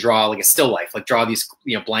telling you to draw like a still life, like draw these,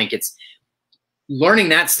 you know, blankets, learning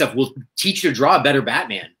that stuff will teach you to draw a better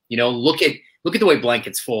Batman. You know, look at the way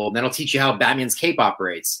blankets fold, and that'll teach you how Batman's cape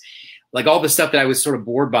operates. Like all the stuff that I was sort of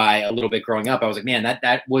bored by a little bit growing up, I was like, man,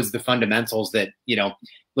 that was the fundamentals that, you know,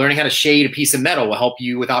 learning how to shade a piece of metal will help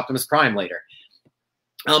you with Optimus Prime later.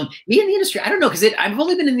 Me in the industry, I don't know, because I've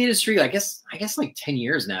only been in the industry, I guess like 10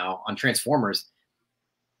 years now on Transformers.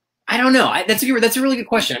 I don't know. That's a really good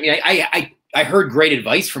question. I mean, I heard great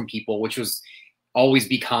advice from people, which was always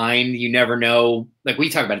be kind. You never know. Like we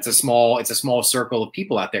talk about, it's a small circle of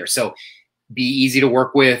people out there. So be easy to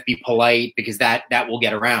work with, be polite, because that will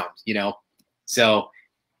get around, you know? So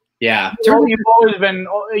yeah. You've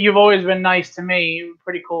always been nice to me. You're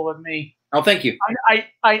pretty cool with me. Oh, thank you.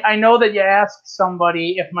 I know that you asked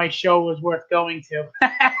somebody if my show was worth going to.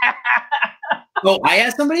 Oh, I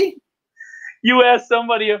asked somebody? You asked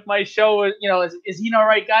somebody if my show was, you know, is he an all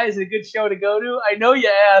right guy? Is it a good show to go to? I know you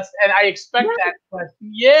asked, and I expect that question.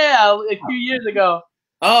 Yeah, a few years ago.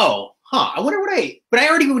 Oh, huh. I wonder but I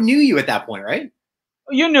already knew you at that point, right?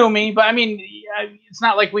 You knew me, but I mean, it's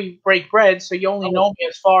not like we break bread, so you only know me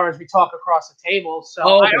as far as we talk across the table.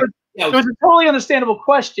 So okay. It was a totally understandable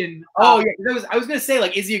question. Oh yeah, I was gonna say,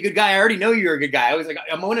 like, is he a good guy? I already know you're a good guy. I was like,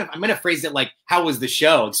 I'm gonna phrase it like, how was the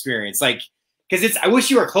show experience? Like, because I wish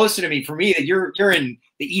you were closer to me. For me, that you're in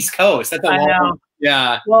the East Coast. That's a long.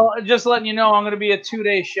 Yeah. Well, just letting you know, I'm gonna be a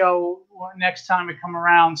 2-day show next time we come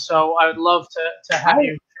around. So I would love to have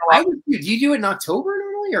you. Do you do it in October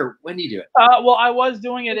normally, or when do you do it? Well, I was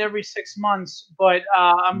doing it every 6 months, but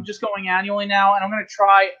I'm just going annually now, and I'm going to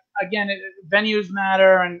try again. Venues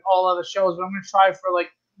matter and all other shows, but I'm going to try for like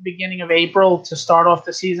beginning of April to start off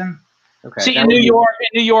the season. Okay. See, in New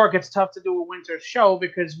York, it's tough to do a winter show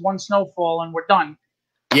because one snowfall and we're done.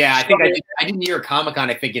 Yeah, I think I did New York Comic Con.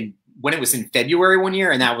 I think when it was in February one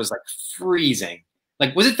year, and that was like freezing.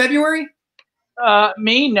 Like, was it February? No.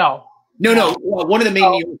 No. One of the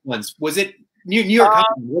main New York ones. Was it New York Comic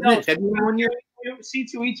Con? Wasn't it February one year?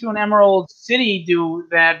 C2E2 and Emerald City do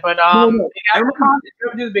that, but Big Apple Con? Did you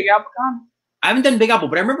ever do the Big Apple Con? I haven't done Big Apple,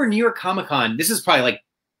 but I remember New York Comic Con. This is probably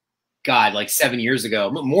like 7 years ago,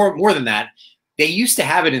 more than that. They used to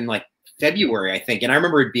have it in like February, I think, and I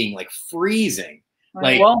remember it being like freezing.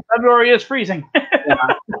 Well, February is freezing.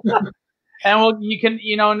 Yeah. And in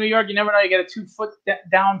New York, you never know. You get a 2-foot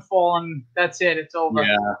downfall, and that's it. It's over.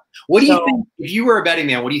 Yeah. What do you think? If you were a betting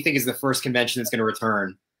man, what do you think is the first convention that's going to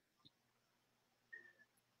return?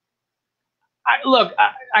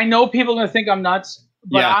 I know people are going to think I'm nuts,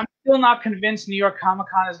 but I'm still not convinced New York Comic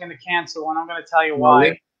Con is going to cancel, and I'm going to tell you why.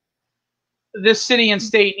 Really? This city and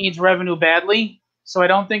state needs revenue badly, so I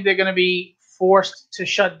don't think they're going to be forced to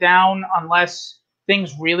shut down unless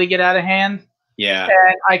things really get out of hand. Yeah.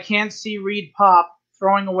 And I can't see Reed Pop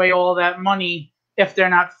throwing away all that money if they're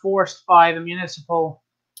not forced by the municipality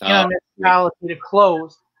to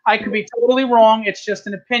close. I could be totally wrong. It's just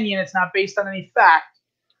an opinion. It's not based on any fact.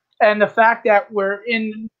 And the fact that we're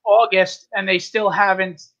in August and they still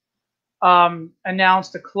haven't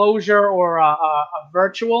announced a closure or a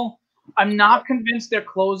virtual, I'm not convinced they're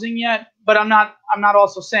closing yet. But I'm not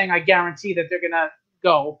also saying I guarantee that they're gonna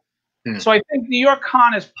go. So I think New York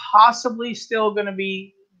Con is possibly still going to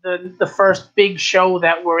be the first big show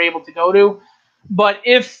that we're able to go to. But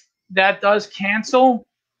if that does cancel,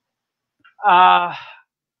 I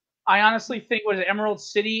honestly think what is it, Emerald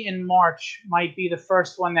City in March might be the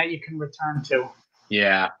first one that you can return to.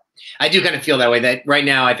 Yeah, I do kind of feel that way. That right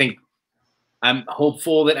now, I think I'm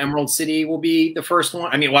hopeful that Emerald City will be the first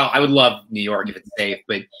one. I mean, well, I would love New York if it's safe,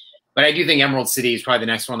 but I do think Emerald City is probably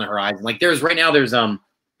the next one on the horizon. Like there's one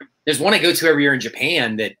I go to every year in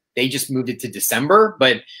Japan that they just moved it to December,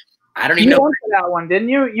 but I don't even know. You went to that one, didn't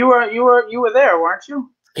you? You were there, weren't you?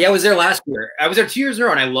 Yeah, I was there last year. I was there 2 years in a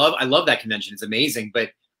row, and I love that convention. It's amazing,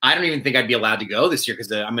 but I don't even think I'd be allowed to go this year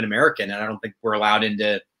because I'm an American, and I don't think we're allowed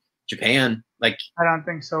into Japan. Like, I don't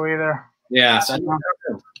think so either. Yeah.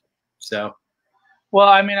 So. Well,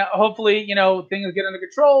 I mean, hopefully, things get under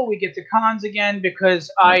control. We get to cons again because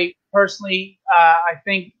I personally, I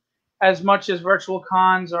think as much as virtual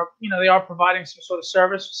cons are, they are providing some sort of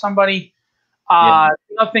service for somebody.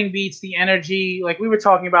 Nothing beats the energy. Like we were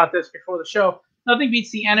talking about this before the show. Nothing beats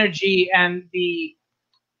the energy and the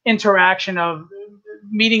interaction of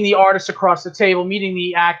meeting the artist across the table, meeting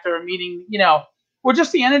the actor, meeting, or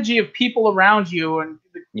just the energy of people around you and,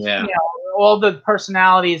 all the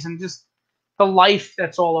personalities and just the life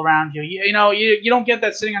that's all around you. You don't get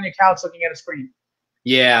that sitting on your couch looking at a screen.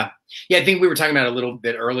 Yeah. I think we were talking about it a little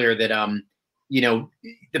bit earlier that,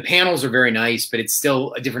 the panels are very nice, but it's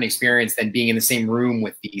still a different experience than being in the same room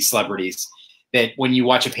with the celebrities. That when you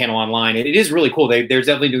watch a panel online, it is really cool. They're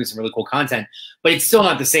definitely doing some really cool content, but it's still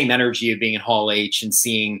not the same energy of being in Hall H and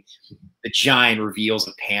seeing the giant reveals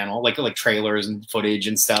of panel, like trailers and footage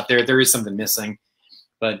and stuff. There is something missing.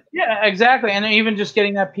 But yeah, exactly. And even just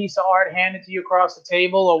getting that piece of art handed to you across the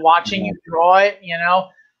table or watching you draw it,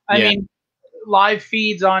 I mean, live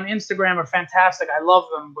feeds on Instagram are fantastic. I love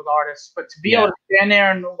them with artists, but to be able to stand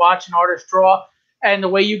there and watch an artist draw and the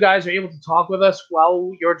way you guys are able to talk with us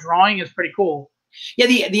while you're drawing is pretty cool. Yeah.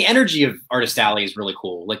 The energy of Artist Alley is really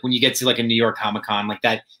cool. Like when you get to like a New York Comic-Con, like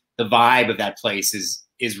that, the vibe of that place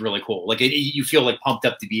is really cool. Like you feel like pumped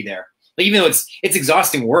up to be there. Like, even though it's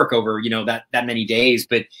exhausting work over, that many days,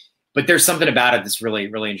 but there's something about it that's really,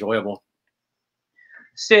 really enjoyable.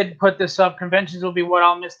 Sid put this up. Conventions will be what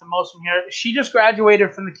I'll miss the most from here. She just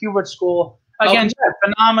graduated from the Kubert School. Again, she's a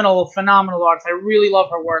phenomenal artist. I really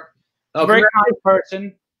love her work. Very kind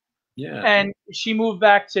person. Yeah. And she moved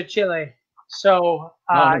back to Chile. So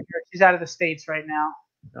she's out of the States right now.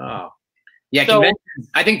 Oh. Yeah, so, conventions.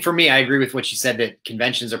 I think for me, I agree with what you said that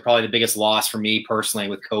conventions are probably the biggest loss for me personally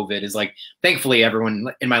with COVID. Is like, thankfully, everyone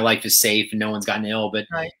in my life is safe and no one's gotten ill. But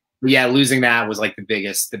yeah, losing that was like the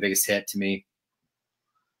biggest hit to me.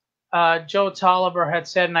 Joe Tolliver had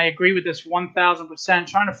said, and I agree with this 1,000%.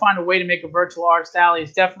 Trying to find a way to make a virtual Artist Alley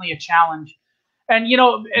is definitely a challenge. And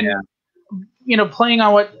playing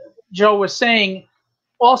on what Joe was saying.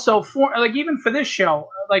 Also, even for this show,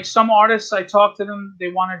 like some artists, I talk to them, they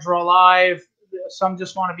want to draw live. Some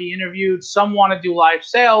just want to be interviewed. Some want to do live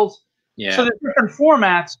sales. Yeah. So there's different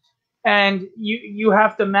formats, and you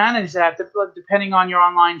have to manage that depending on your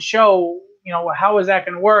online show. How is that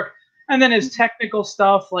going to work? And then there's technical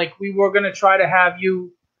stuff. Like we were going to try to have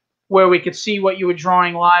you where we could see what you were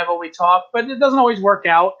drawing live while we talk, but it doesn't always work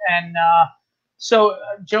out. And so,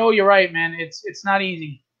 Joe, you're right, man. It's not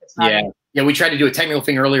easy. It's not easy. Yeah, we tried to do a technical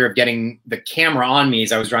thing earlier of getting the camera on me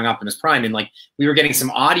as I was drawing Optimus Prime, and like we were getting some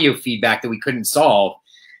audio feedback that we couldn't solve.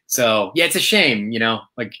 So yeah, it's a shame,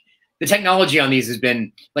 like the technology on these has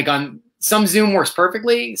been like on some Zoom works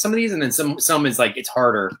perfectly, some of these, and then some is like it's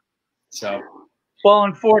harder. So well,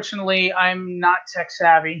 unfortunately, I'm not tech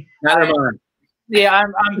savvy. Neither am I. Yeah,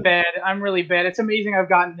 I'm bad. I'm really bad. It's amazing I've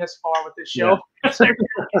gotten this far with this show. Yeah.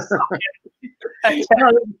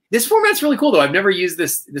 This format's really cool though. I've never used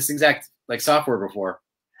this exact like software before.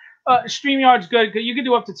 StreamYard's good. You can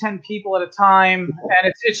do up to 10 people at a time,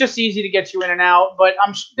 and it's just easy to get you in and out. But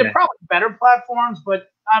they're probably better platforms. But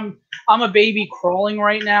I'm a baby crawling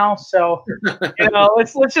right now, so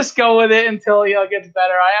let's just go with it until it gets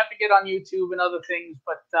better. I have to get on YouTube and other things.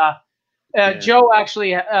 But Joe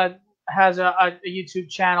actually has a YouTube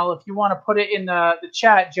channel. If you want to put it in the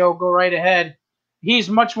chat, Joe, go right ahead. He's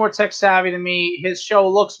much more tech savvy than me. His show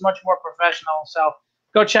looks much more professional. So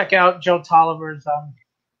go check out Joe Tolliver's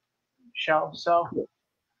show. So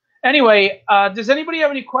anyway, does anybody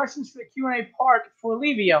have any questions for the Q&A part for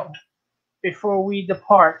Livio before we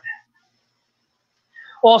depart?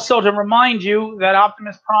 Also, to remind you that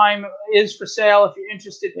Optimus Prime is for sale. If you're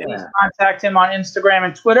interested, please contact him on Instagram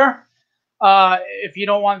and Twitter. If you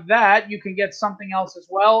don't want that, you can get something else as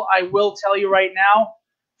well. I will tell you right now,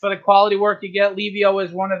 for the quality work you get. Livio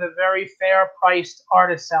is one of the very fair-priced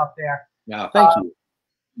artists out there. Yeah, thank you.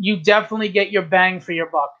 You definitely get your bang for your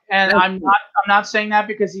buck. And I'm not saying that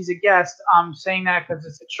because he's a guest. I'm saying that because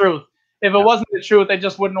it's the truth. If it wasn't the truth, I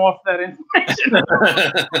just wouldn't offer that information.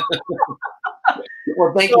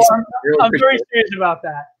 Well, thank so you. I'm very serious about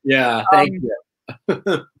that. Yeah, thank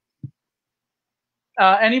you.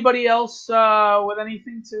 Anybody else with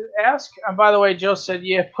anything to ask? And by the way, Joe said,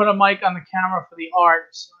 yeah, put a mic on the camera for the art.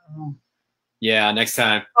 So, yeah, next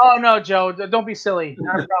time. Oh, no, Joe. Don't be silly.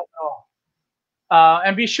 Not a problem at all.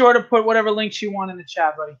 And be sure to put whatever links you want in the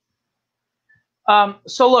chat, buddy.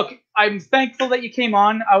 So, look, I'm thankful that you came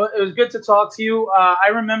on. It was good to talk to you. I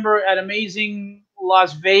remember at Amazing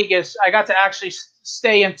Las Vegas, I got to actually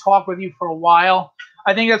stay and talk with you for a while.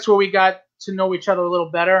 I think that's where we got to know each other a little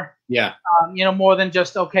better. Yeah. You know, more than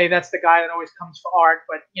just, okay, that's the guy that always comes for art.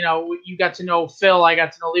 But, you know, you got to know Phil. I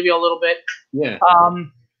got to know Livio a little bit. Yeah.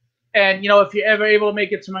 And, you know, if you're ever able to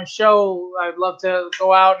make it to my show, I'd love to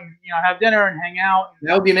go out and, you know, have dinner and hang out.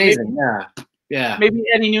 That would be amazing. Yeah. Yeah. Maybe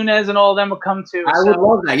Eddie Nunez and all of them will come too. I would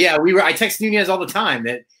love that. Yeah. I text Nunez all the time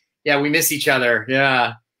that, yeah, we miss each other.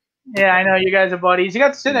 Yeah. Yeah, I know you guys are buddies. You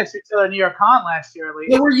got to sit next to each other at New York Con last year, at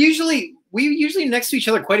least. Yeah, we usually next to each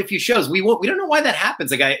other quite a few shows. We don't know why that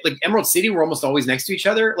happens. Like Emerald City, we're almost always next to each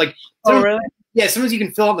other. Like, oh really? Yeah. Sometimes you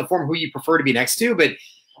can fill out the form who you prefer to be next to, but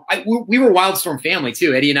we were Wildstorm family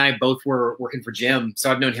too. Eddie and I both were working for Jim,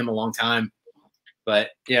 so I've known him a long time.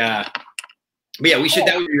 But yeah, we should.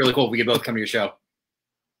 That would be really cool if we could both come to your show.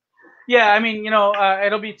 Yeah, I mean, you know,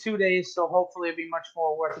 it'll be 2 days, so hopefully it'll be much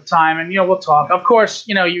more worth the time. And, you know, we'll talk. Of course,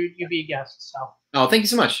 you know, you be a guest. So. Oh, thank you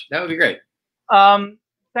so much. That would be great.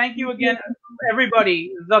 Thank you again,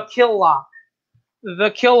 everybody. The Kill Lock.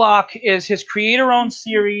 The Kill Lock is his creator-owned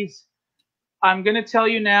series. I'm going to tell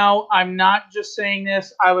you now, I'm not just saying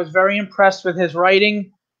this. I was very impressed with his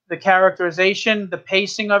writing, the characterization, the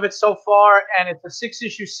pacing of it so far, and it's a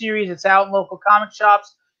 6-issue series. It's out in local comic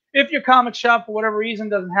shops. If your comic shop, for whatever reason,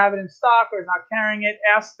 doesn't have it in stock or is not carrying it,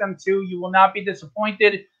 ask them to. You will not be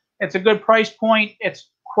disappointed. It's a good price point. It's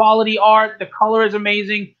quality art. The color is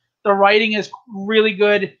amazing. The writing is really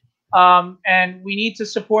good. And we need to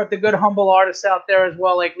support the good, humble artists out there as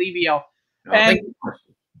well, like Livio. Oh, and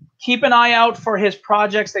keep an eye out for his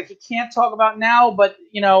projects that he can't talk about now, but,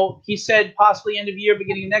 you know, he said possibly end of year,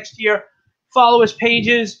 beginning of next year. Follow his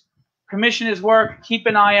pages. Commission his work. Keep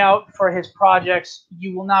an eye out for his projects.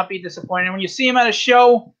 You will not be disappointed. When you see him at a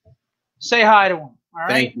show, say hi to him. All right?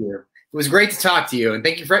 Thank you. It was great to talk to you, and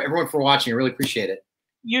thank you for everyone for watching. I really appreciate it.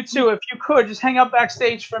 You too. If you could, just hang out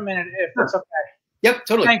backstage for a minute, if that's okay. Yep,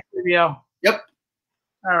 totally. Thanks, Livio. Yep.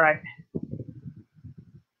 All right.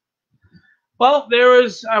 Well, there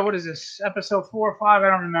was, what is this, episode 4 or 5? I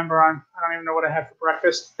don't remember. I don't even know what I had for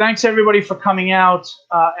breakfast. Thanks, everybody, for coming out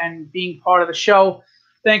and being part of the show.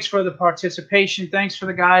 Thanks for the participation. Thanks for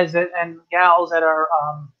the guys and gals that are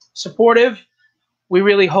supportive. We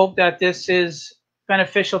really hope that this is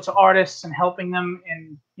beneficial to artists and helping them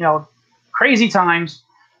in, you know, crazy times,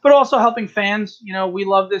 but also helping fans. You know, we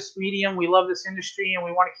love this medium. We love this industry, and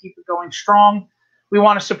we want to keep it going strong. We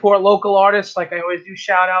want to support local artists. Like I always do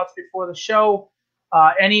shout outs before the show.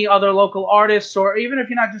 Any other local artists, or even if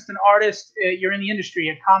you're not just an artist, you're in the industry,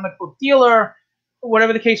 a comic book dealer,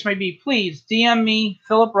 whatever the case may be, please DM me,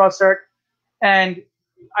 Phillip Russertt, and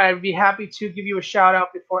I'd be happy to give you a shout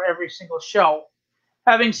out before every single show.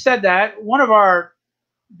 Having said that, one of our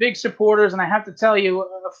big supporters, and I have to tell you,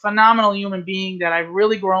 a phenomenal human being that I've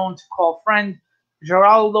really grown to call friend,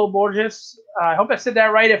 Geraldo Borges. I hope I said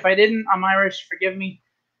that right. If I didn't, I'm Irish, forgive me.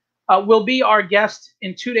 Will be our guest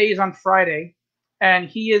in 2 days on Friday, and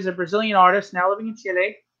he is a Brazilian artist now living in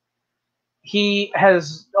Chile. He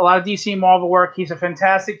has a lot of DC and Marvel work. He's a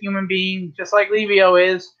fantastic human being, just like Livio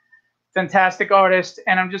is. Fantastic artist.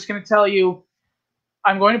 And I'm just going to tell you,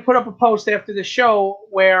 I'm going to put up a post after the show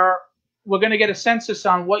where we're going to get a census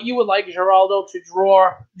on what you would like Geraldo to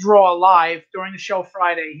draw live during the show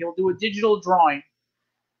Friday. He'll do a digital drawing.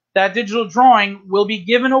 That digital drawing will be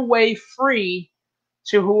given away free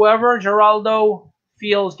to whoever Geraldo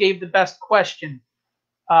feels gave the best question.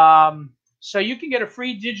 So you can get a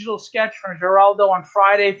free digital sketch from Geraldo on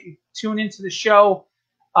Friday if you tune into the show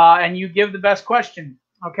and you give the best question.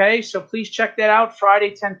 Okay, so please check that out,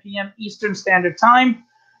 Friday, 10 p.m. Eastern Standard Time.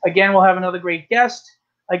 Again, we'll have another great guest.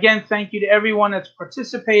 Again, thank you to everyone that's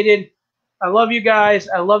participated. I love you guys.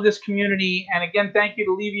 I love this community. And again, thank you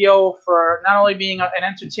to Livio for not only being an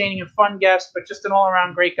entertaining and fun guest, but just an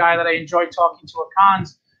all-around great guy that I enjoy talking to at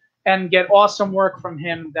cons and get awesome work from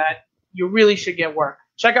him that you really should get work.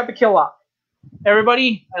 Check out the Kill Lock.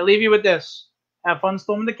 Everybody, I leave you with this. Have fun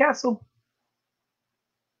storming the castle.